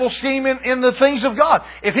the devil's scheme in the things of God.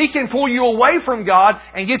 If he can pull you away from God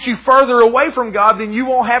and get you further away from God, then you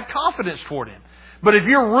won't have confidence toward Him. But if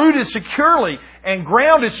you're rooted securely and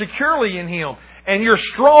grounded securely in Him, and you're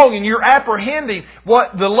strong and you're apprehending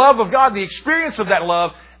what the love of God, the experience of that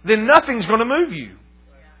love, then nothing's going to move you.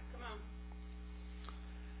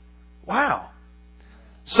 Wow.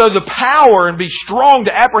 So the power and be strong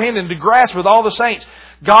to apprehend and to grasp with all the saints,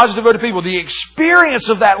 God's devoted people, the experience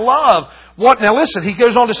of that love. Now listen, he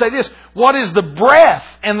goes on to say this. What is the breadth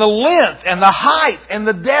and the length and the height and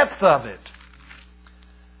the depth of it?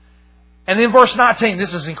 And then verse 19,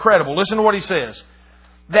 this is incredible. Listen to what he says.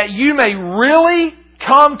 That you may really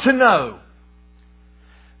come to know,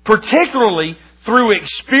 particularly through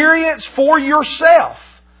experience for yourself,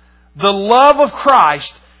 the love of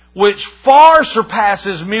Christ, which far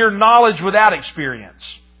surpasses mere knowledge without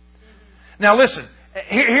experience. Now listen,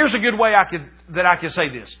 here's a good way I could say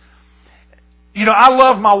this. You know, I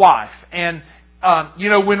love my wife, and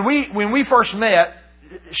when we first met,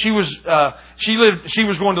 she was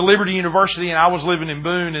going to Liberty University, and I was living in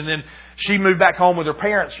Boone, and then she moved back home with her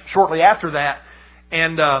parents shortly after that,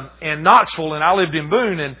 and Knoxville, and I lived in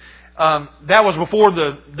Boone, and that was before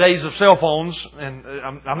the days of cell phones, and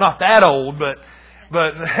I'm not that old, but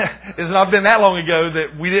it's not been that long ago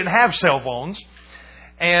that we didn't have cell phones,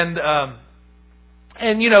 the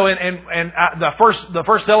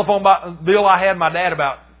first telephone bill I had, my dad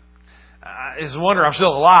about. It's a wonder I'm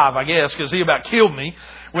still alive, I guess, because he about killed me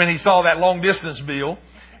when he saw that long distance bill,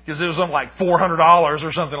 because it was something like $400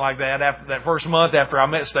 or something like that after that first month after I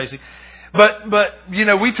met Stacy. But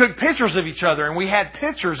we took pictures of each other, and we had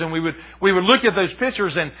pictures, and we would look at those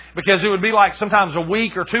pictures, and because it would be like sometimes a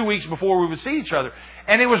week or 2 weeks before we would see each other,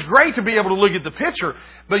 and it was great to be able to look at the picture.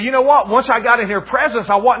 But you know what? Once I got in her presence,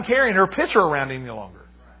 I wasn't carrying her picture around any longer.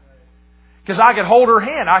 Because I could hold her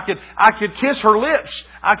hand. I could kiss her lips.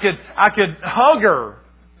 I could hug her.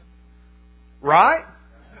 Right?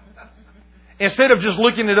 Instead of just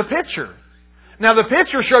looking at a picture. Now the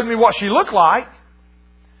picture showed me what she looked like.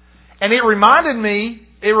 And it reminded me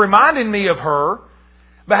of her.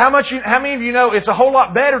 But how many of you know it's a whole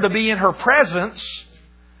lot better to be in her presence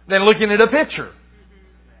than looking at a picture?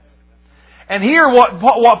 And here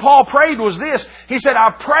what Paul prayed was this. He said,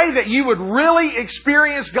 I pray that you would really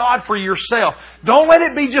experience God for yourself. Don't let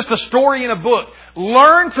it be just a story in a book.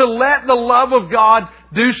 Learn to let the love of God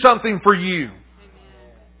do something for you.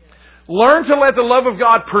 Learn to let the love of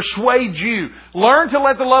God persuade you. Learn to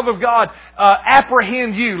let the love of God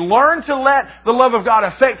apprehend you. Learn to let the love of God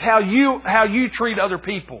affect how you treat other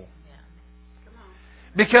people.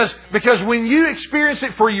 Because when you experience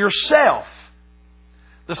it for yourself,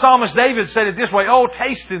 the psalmist David said it this way, oh,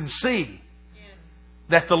 taste and see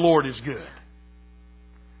that the Lord is good.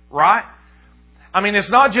 Right? I mean, it's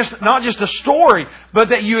not just a story, but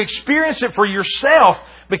that you experience it for yourself,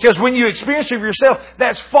 because when you experience it for yourself,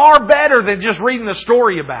 that's far better than just reading a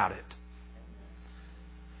story about it.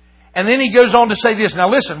 And then he goes on to say this. Now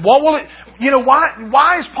listen,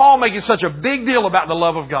 why is Paul making such a big deal about the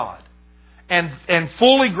love of God? And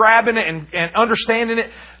fully grabbing it and understanding it?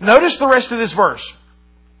 Notice the rest of this verse.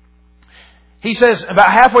 he says, about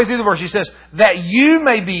halfway through the verse, he says, that you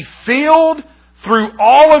may be filled through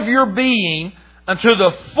all of your being unto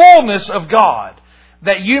the fullness of God,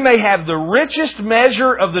 that you may have the richest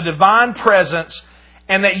measure of the divine presence,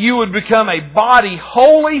 and that you would become a body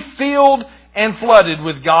wholly filled and flooded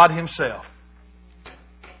with God Himself.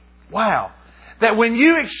 Wow. That when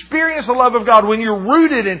you experience the love of God, when you're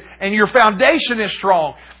rooted and your foundation is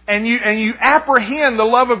strong, and you apprehend the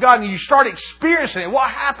love of God and you start experiencing it, what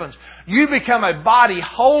happens? You become a body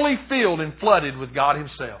wholly filled and flooded with God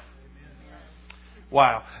Himself.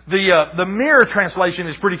 Wow. The Mirror translation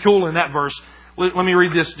is pretty cool in that verse. Let me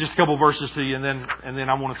read this, just a couple verses to you, and then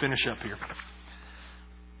I want to finish up here.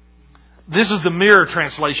 This is the Mirror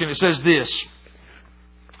translation. It says this: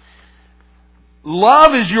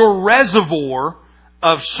 love is your reservoir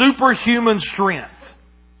of superhuman strength,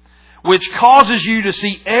 which causes you to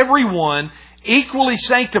see everyone equally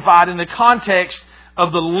sanctified in the context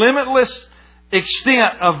of the limitless extent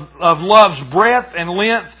of love's breadth and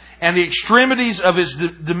length and the extremities of its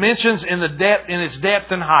dimensions in its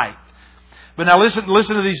depth and height. But now listen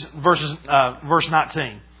to these verses, verse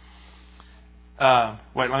 19.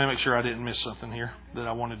 Wait, let me make sure I didn't miss something here that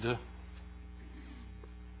I wanted to.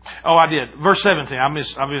 Oh, I did. Verse 17. I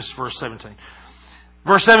missed verse 17.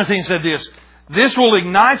 Verse 17 said this: this will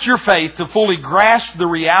ignite your faith to fully grasp the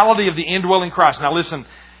reality of the indwelling Christ. Now listen,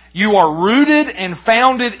 you are rooted and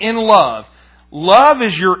founded in love. Love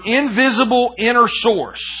is your invisible inner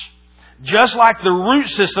source, just like the root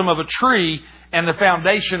system of a tree and the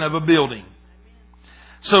foundation of a building.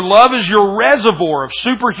 So love is your reservoir of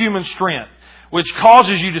superhuman strength, which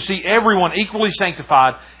causes you to see everyone equally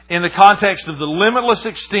sanctified in the context of the limitless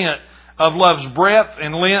extent of love's breadth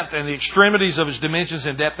and length and the extremities of its dimensions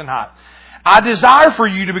in depth and height. I desire for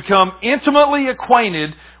you to become intimately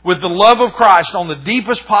acquainted with the love of Christ on the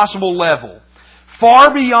deepest possible level,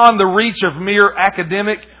 far beyond the reach of mere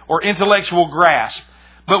academic or intellectual grasp.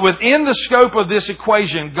 But within the scope of this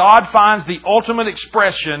equation, God finds the ultimate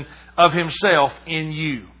expression of Himself in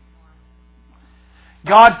you.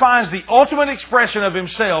 God finds the ultimate expression of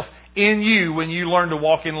Himself in you when you learn to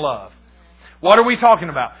walk in love. What are we talking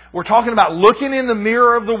about? We're talking about looking in the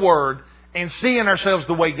mirror of the Word and seeing ourselves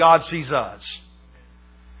the way God sees us.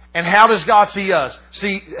 And how does God see us?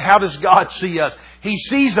 How does God see us? He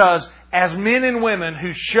sees us as men and women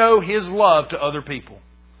who show His love to other people.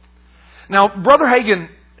 Now, Brother Hagin,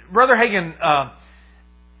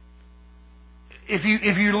 if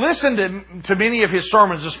you listen to many of his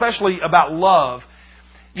sermons, especially about love,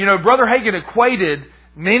 you know, Brother Hagin equated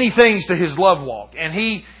many things to his love walk. And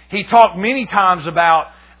he talked many times about,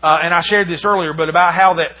 and I shared this earlier, but about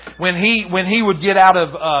how that when he would get out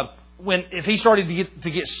of, if he started to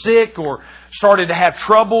get sick or started to have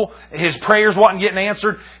trouble, his prayers wasn't getting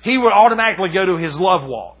answered, he would automatically go to his love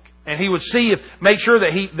walk. And he would make sure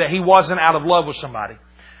that he wasn't out of love with somebody.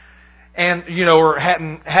 And, you know, or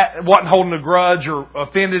wasn't holding a grudge or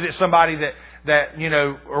offended at somebody that, you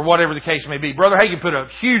know, or whatever the case may be. Brother Hagin put a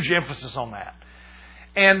huge emphasis on that.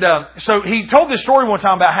 And so he told this story one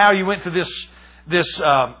time about how he went to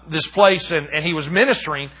this place and he was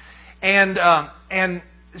ministering, and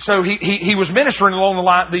so he was ministering along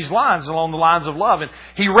the lines of love, and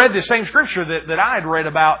he read the same scripture that I had read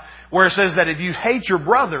about, where it says that if you hate your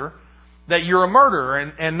brother, that you're a murderer,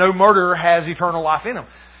 and no murderer has eternal life in him.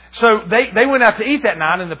 So they went out to eat that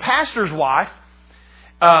night, and the pastor's wife,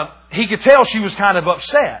 he could tell she was kind of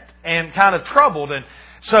upset and kind of troubled, and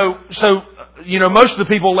so you know, most of the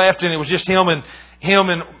people left, and it was just him and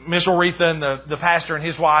Miss Oretha and the pastor and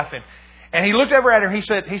his wife, and he looked over at her and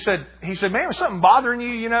he said, "Man, was something bothering you,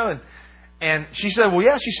 you know?" And she said, "Well,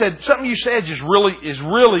 yeah." She said, "Something you said is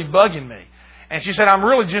really bugging me." And she said, "I'm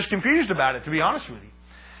really just confused about it, to be honest with you."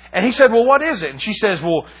 And he said, "Well, what is it?" And she says,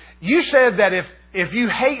 "Well, you said that if you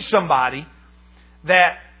hate somebody,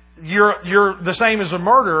 that you're the same as a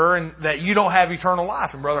murderer and that you don't have eternal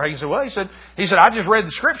life." And Brother Hagin said, "Well," he said, "I just read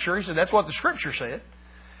the scripture." He said, "That's what the scripture said."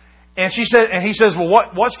 And he says, "Well,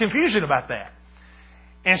 what's confusing about that?"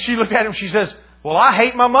 And she looked at him. She says, "Well, I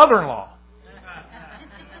hate my mother-in-law."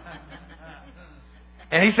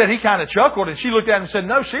 And he said he kind of chuckled, and she looked at him and said,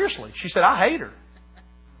 "No, seriously." She said, "I hate her."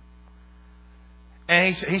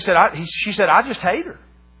 And she said, "I just hate her."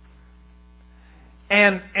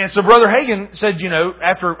 And so Brother Hagin said, you know,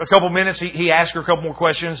 after a couple of minutes, he asked her a couple more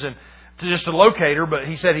questions and just to locate her. But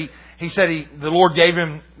he said the Lord gave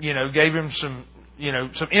him some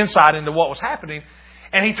insight into what was happening.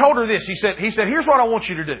 And he told her this. He said, "Here's what I want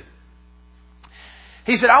you to do."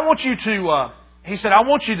 He said, I want you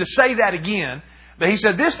to say that again. But he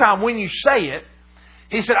said, this time when you say it,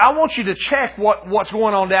 he said, I want you to check what's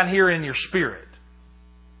going on down here in your spirit.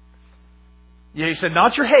 Yeah, he said,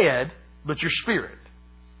 not your head, but your spirit.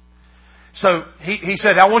 So he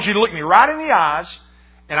said, I want you to look me right in the eyes,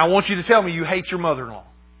 and I want you to tell me you hate your mother-in-law.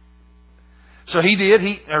 So he did.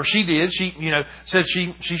 She did. She, said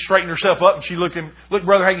she straightened herself up and she looked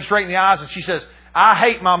Brother Hagin straight in the eyes and she says, I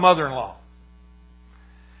hate my mother-in-law.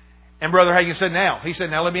 And Brother Hagin said,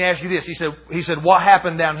 now let me ask you this. He said, what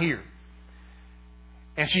happened down here?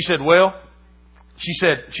 And she said, she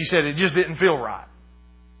said it just didn't feel right.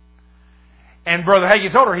 And Brother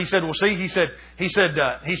Hagin told her, he said, well, see, he said,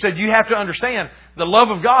 you have to understand the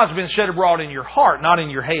love of God's been shed abroad in your heart, not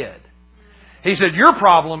in your head. He said, your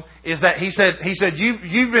problem is that, he said,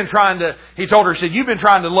 you've been trying to, he told her, he said, you've been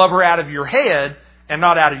trying to love her out of your head and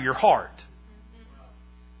not out of your heart.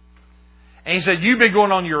 And he said, you've been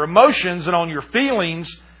going on your emotions and on your feelings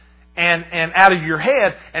and out of your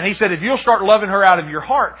head. And he said, if you'll start loving her out of your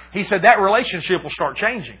heart, he said, that relationship will start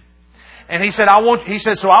changing. And he said,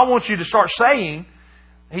 so I want you to start saying,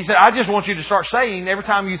 he said, I just want you to start saying every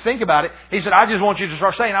time you think about it, he said, I just want you to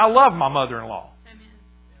start saying, I love my mother-in-law.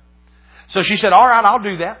 So she said, all right, I'll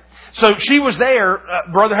do that. So she was there.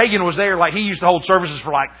 Brother Hagin was there. Like he used to hold services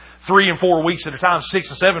for like 3 and 4 weeks at a time, 6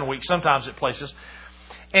 and 7 weeks, sometimes at places.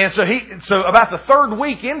 And so about the third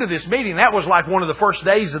week into this meeting, that was like one of the first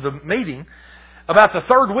days of the meeting. About the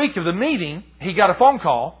third week of the meeting, he got a phone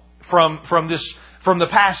call from the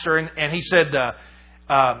pastor, and he said,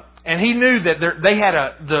 and he knew that they had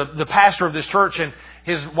the pastor of this church and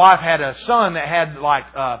his wife had a son that had like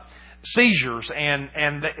seizures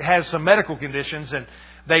and has some medical conditions, and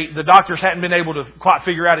the doctors hadn't been able to quite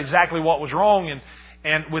figure out exactly what was wrong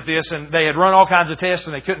and with this, and they had run all kinds of tests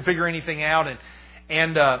and they couldn't figure anything out,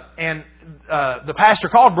 and the pastor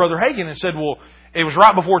called Brother Hagin and said, well, it was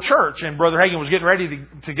right before church, and Brother Hagin was getting ready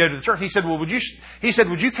to go to the church. He said, well, would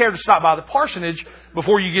you care to stop by the parsonage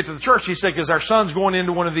before you get to the church? He said, because our son's going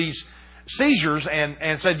into one of these seizures,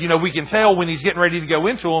 and said, we can tell when he's getting ready to go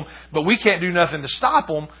into them, but we can't do nothing to stop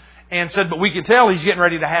him. And said, but we can tell he's getting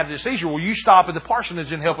ready to have this seizure. Will you stop at the parsonage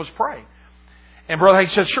and help us pray? And Brother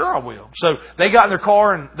Hagin said, sure, I will. So they got in their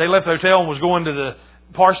car and they left the hotel and was going to the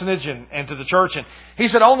parsonage and to the church. And he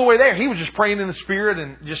said on the way there, he was just praying in the Spirit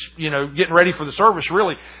and just, getting ready for the service,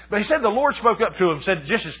 really. But he said the Lord spoke up to him, said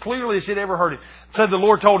just as clearly as he'd ever heard it, said the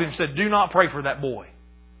Lord told him, said, do not pray for that boy.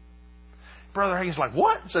 Brother Hagin's like,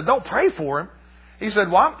 what? He said, don't pray for him. He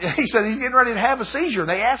said, "Well, he said he's getting ready to have a seizure.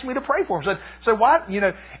 They asked me to pray for him." Said, "What?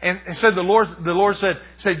 And said the Lord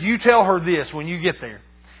said, you tell her this when you get there."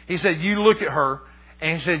 He said, "You look at her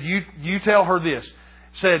and he said, you tell her this."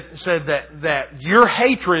 Said that your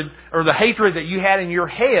hatred or the hatred that you had in your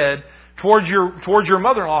head towards your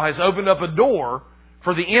mother-in-law has opened up a door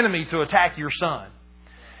for the enemy to attack your son.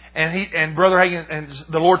 And Brother Hagin, and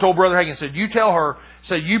the Lord told Brother Hagin, said, "You tell her,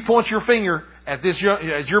 said you point your finger at this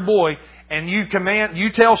as your boy, and you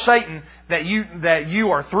tell Satan that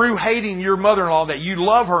you are through hating your mother-in-law, that you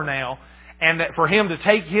love her now, and that for him to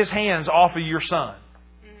take his hands off of your son."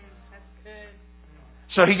 That's good.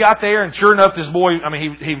 So he got there, and sure enough, this boy,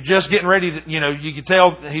 he was just getting ready to, you could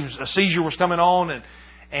tell a seizure was coming on,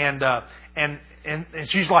 and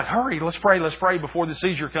she's like, "Hurry, let's pray before the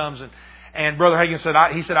seizure comes." And Brother Hagin said,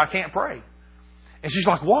 he said, "I can't pray." And she's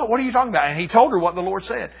like, "What? What are you talking about?" And he told her what the Lord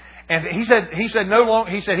said. And he said he had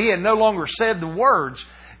no longer said the words,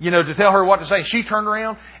 to tell her what to say. She turned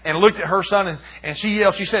around and looked at her son and she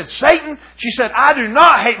yelled. She said, "Satan," she said, "I do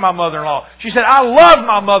not hate my mother-in-law." She said, "I love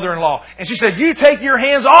my mother-in-law." And she said, "You take your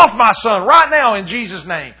hands off my son right now in Jesus'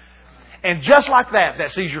 name." And just like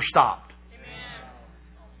that seizure stopped. Amen.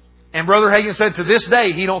 And Brother Hagin said to this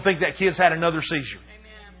day, he don't think that kid's had another seizure.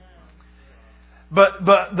 But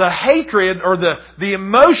the hatred or the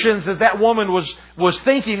emotions that woman was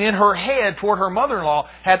thinking in her head toward her mother-in-law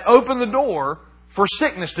had opened the door for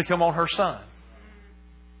sickness to come on her son.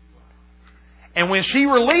 And when she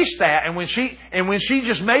released that, and when she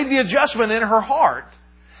just made the adjustment in her heart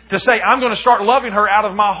to say, "I'm going to start loving her out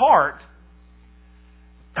of my heart,"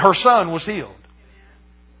 her son was healed.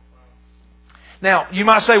 Now, you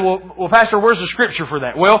might say, well, Pastor, where's the scripture for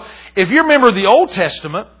that? Well, if you remember the Old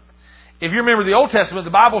Testament, the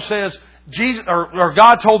Bible says Jesus or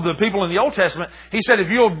God told the people in the Old Testament, He said, "If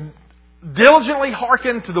you'll diligently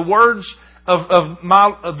hearken to the words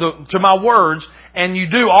to my words, and you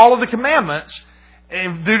do all of the commandments,"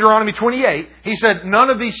 in Deuteronomy 28, He said, "None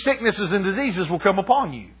of these sicknesses and diseases will come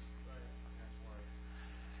upon you."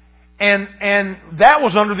 And that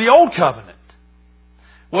was under the Old Covenant.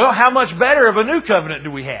 Well, how much better of a new covenant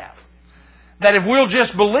do we have? That if we'll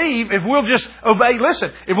just believe, if we'll just obey,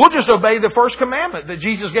 if we'll just obey the first commandment that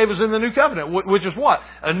Jesus gave us in the new covenant, which is what?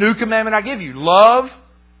 "A new commandment I give you. Love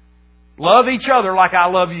each other like I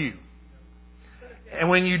love you." And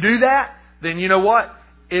when you do that, then you know what?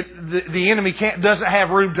 The enemy doesn't have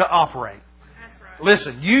room to operate.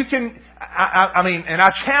 Listen, you can. I mean, and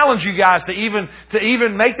I challenge you guys to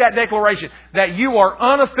even make that declaration that you are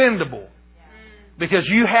unoffendable because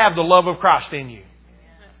you have the love of Christ in you.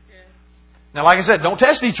 Now, like I said, don't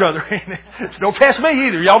test each other. Don't test me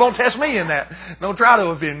either. Y'all don't test me in that. Don't try to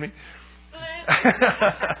offend me.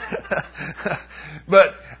 But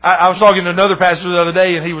I was talking to another pastor the other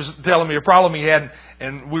day, and he was telling me a problem he had,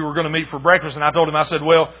 and we were going to meet for breakfast. And I told him, I said,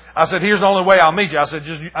 here's the only way I'll meet you. I said,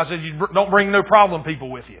 you don't bring no problem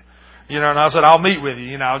people with you. You know, and I said, I'll meet with you.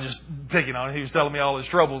 You know, I was just picking on him. He was telling me all his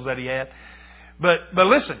troubles that he had. But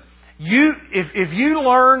listen,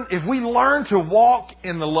 if we learn to walk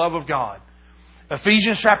in the love of God.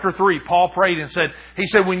 Ephesians chapter 3, Paul prayed and said, he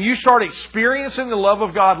said, when you start experiencing the love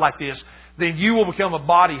of God like this, then you will become a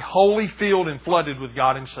body wholly filled and flooded with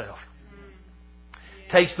God Himself.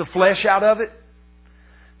 Takes the flesh out of it.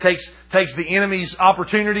 Takes the enemy's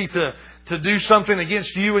opportunity to do something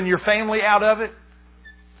against you and your family out of it.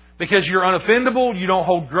 Because you're unoffendable, you don't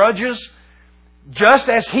hold grudges. Just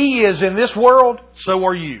as He is in this world, so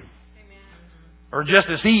are you. Or just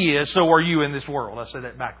as He is, so are you in this world. I said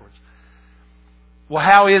that backwards. Well,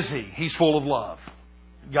 how is He? He's full of love.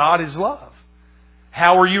 God is love.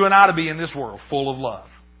 How are you and I to be in this world? Full of love.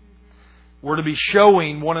 We're to be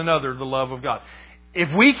showing one another the love of God. If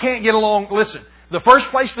we can't get along, listen, the first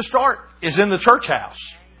place to start is in the church house.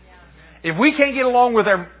 If we can't get along with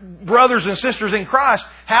our brothers and sisters in Christ,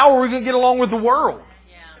 how are we going to get along with the world?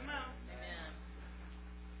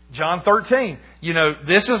 John 13. You know,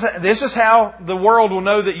 this is how the world will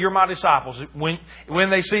know that you're my disciples, when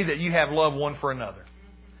they see that you have love one for another.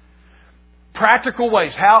 Practical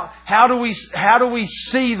ways. How do we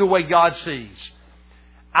see the way God sees?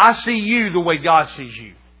 I see you the way God sees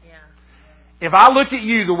you. If I look at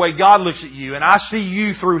you the way God looks at you, and I see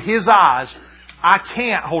you through His eyes, I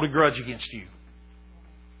can't hold a grudge against you.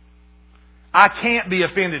 I can't be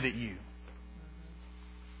offended at you.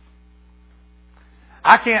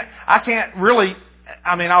 I can't really,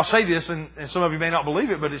 I mean, I'll say this, and some of you may not believe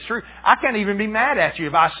it, but it's true. I can't even be mad at you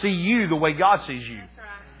if I see you the way God sees you.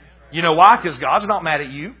 You know why? Because God's not mad at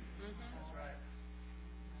you.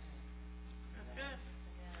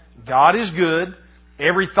 God is good.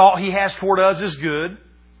 Every thought He has toward us is good.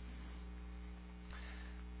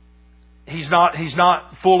 He's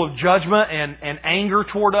not full of judgment and anger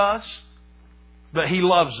toward us, but He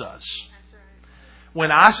loves us. When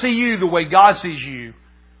I see you the way God sees you,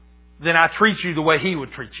 then I treat you the way He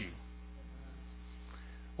would treat you.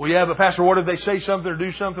 Well, yeah, but Pastor, what if they say something or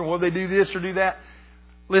do something? What if they do this or do that?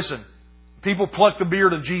 Listen, people plucked the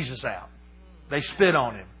beard of Jesus out. They spit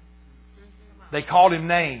on Him. They called Him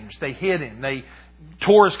names. They hit Him. They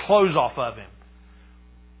tore His clothes off of Him.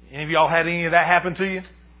 Any of y'all had any of that happen to you?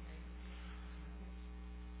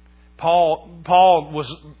 Paul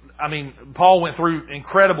went through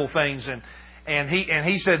incredible things, and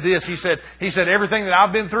he said this. He said everything that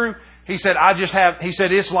I've been through. He said it's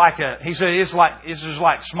just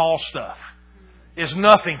like small stuff. It's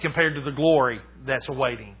nothing compared to the glory that's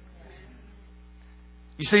awaiting.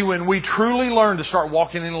 You see, when we truly learn to start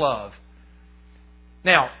walking in love.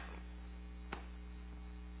 Now,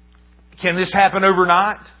 can this happen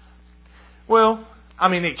overnight? Well, I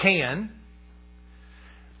mean, it can.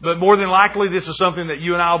 But more than likely, this is something that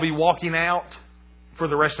you and I will be walking out for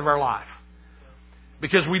the rest of our life.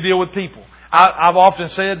 Because we deal with people. I've often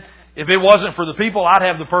said, if it wasn't for the people, I'd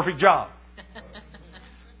have the perfect job.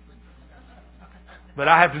 But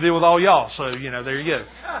I have to deal with all y'all. So, there you go.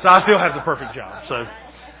 So I still have the perfect job. So,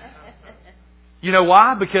 you know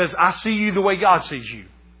why? Because I see you the way God sees you.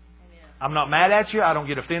 I'm not mad at you. I don't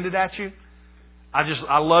get offended at you.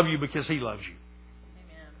 I love you because He loves you.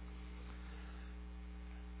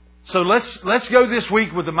 So let's go this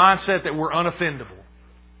week with the mindset that we're unoffendable.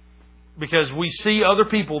 Because we see other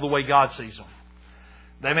people the way God sees them.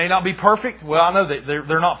 They may not be perfect. Well, I know that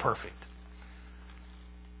they're not perfect.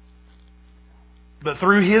 But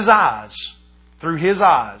through His eyes,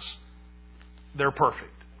 they're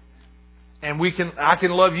perfect. And I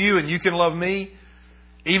can love you and you can love me,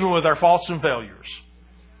 even with our faults and failures.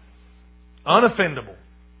 Unoffendable.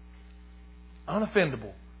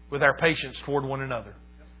 Unoffendable with our patience toward one another.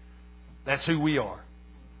 That's who we are.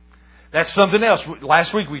 That's something else.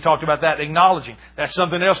 Last week we talked about that, acknowledging. That's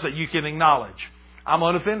something else that you can acknowledge. I'm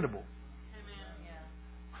unoffendable.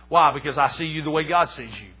 Why? Because I see you the way God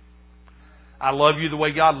sees you. I love you the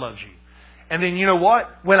way God loves you. And then you know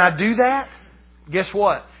what? When I do that, guess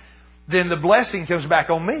what? Then the blessing comes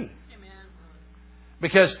back on me.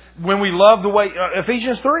 Because when we love the way,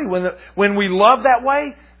 Ephesians 3, when we love that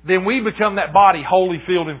way, then we become that body wholly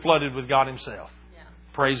filled and flooded with God Himself. Yeah.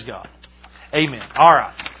 Praise God. Amen. All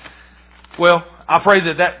right. Well, I pray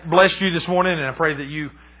that blessed you this morning, and I pray that you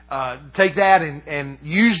take that and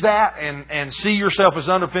use that and see yourself as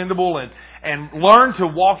unoffendable and learn to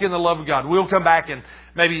walk in the love of God. We'll come back and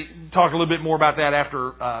maybe talk a little bit more about that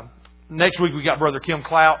after next week. We got Brother Kim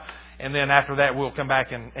Clout, and then after that we'll come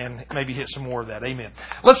back and maybe hit some more of that. Amen.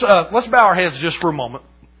 Let's bow our heads just for a moment.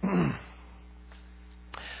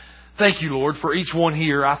 Thank you, Lord, for each one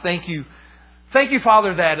here. I thank you,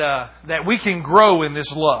 Father, that we can grow in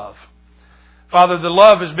this love. Father, the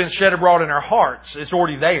love has been shed abroad in our hearts. It's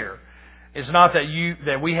already there. It's not that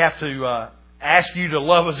we have to ask you to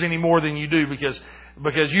love us any more than you do, because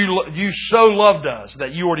you so loved us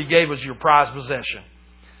that you already gave us your prized possession.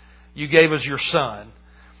 You gave us your Son.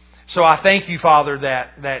 So I thank you, Father,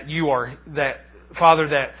 that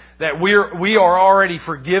we are already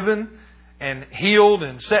forgiven and healed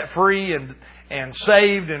and set free and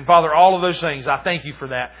saved, and Father, all of those things. I thank you for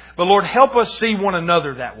that. But Lord, help us see one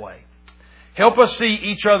another that way. Help us see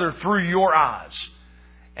each other through your eyes.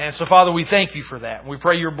 And so, Father, we thank you for that. We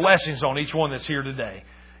pray your blessings on each one that's here today.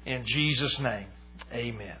 In Jesus' name,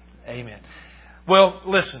 amen. Amen. Well,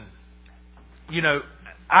 listen,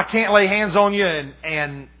 I can't lay hands on you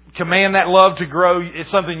and command that love to grow.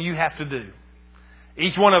 It's something you have to do.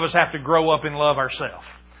 Each one of us have to grow up in love ourselves.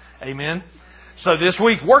 Amen. So this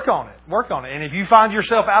week, work on it. Work on it. And if you find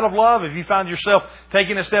yourself out of love, if you find yourself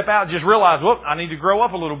taking a step out, just realize, I need to grow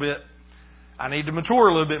up a little bit. I need to mature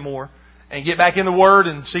a little bit more and get back in the Word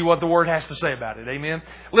and see what the Word has to say about it. Amen.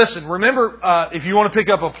 Listen, remember, if you want to pick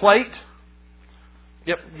up a plate.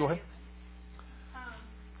 Yep, go ahead.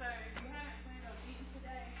 So if you haven't planned on eating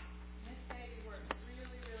today, Miss Katie worked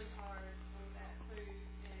really, really hard on that food.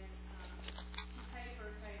 And she paid for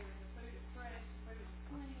her favors. The food is fresh, the food is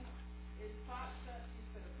clean, it's boxed up. She's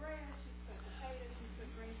put a bread, she's put potatoes, she's put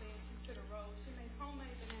green beans, she's put a roll. She made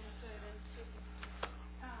homemade banana pudding,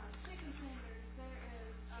 chicken tenders. There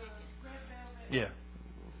is red velvet. Yeah.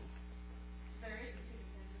 There is a chicken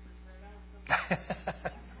tender for bread. I don't know.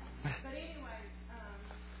 But anyway,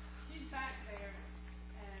 she's back there,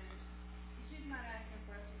 and she's not asking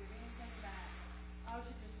for us to do anything back. All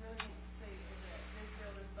she just really wants to see is that this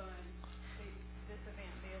building fund, this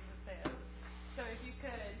event be a success. So if you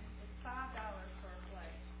could, it's $5 for a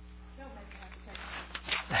plate. Don't make it have to take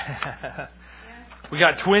it. We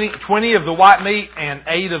got 20 of the white meat and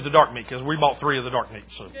 8 of the dark meat, because we bought 3 of the dark meat.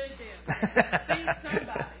 So. Good deal. See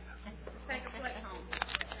somebody. Take a plate home.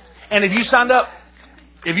 And if you signed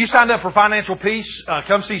up for Financial Peace,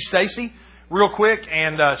 come see Stacy real quick,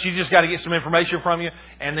 and she just got to get some information from you.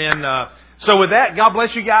 And then, so with that, God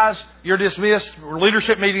bless you guys. You're dismissed.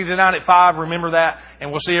 Leadership meeting tonight at 5. Remember that,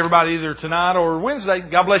 and we'll see everybody either tonight or Wednesday.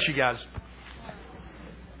 God bless you guys.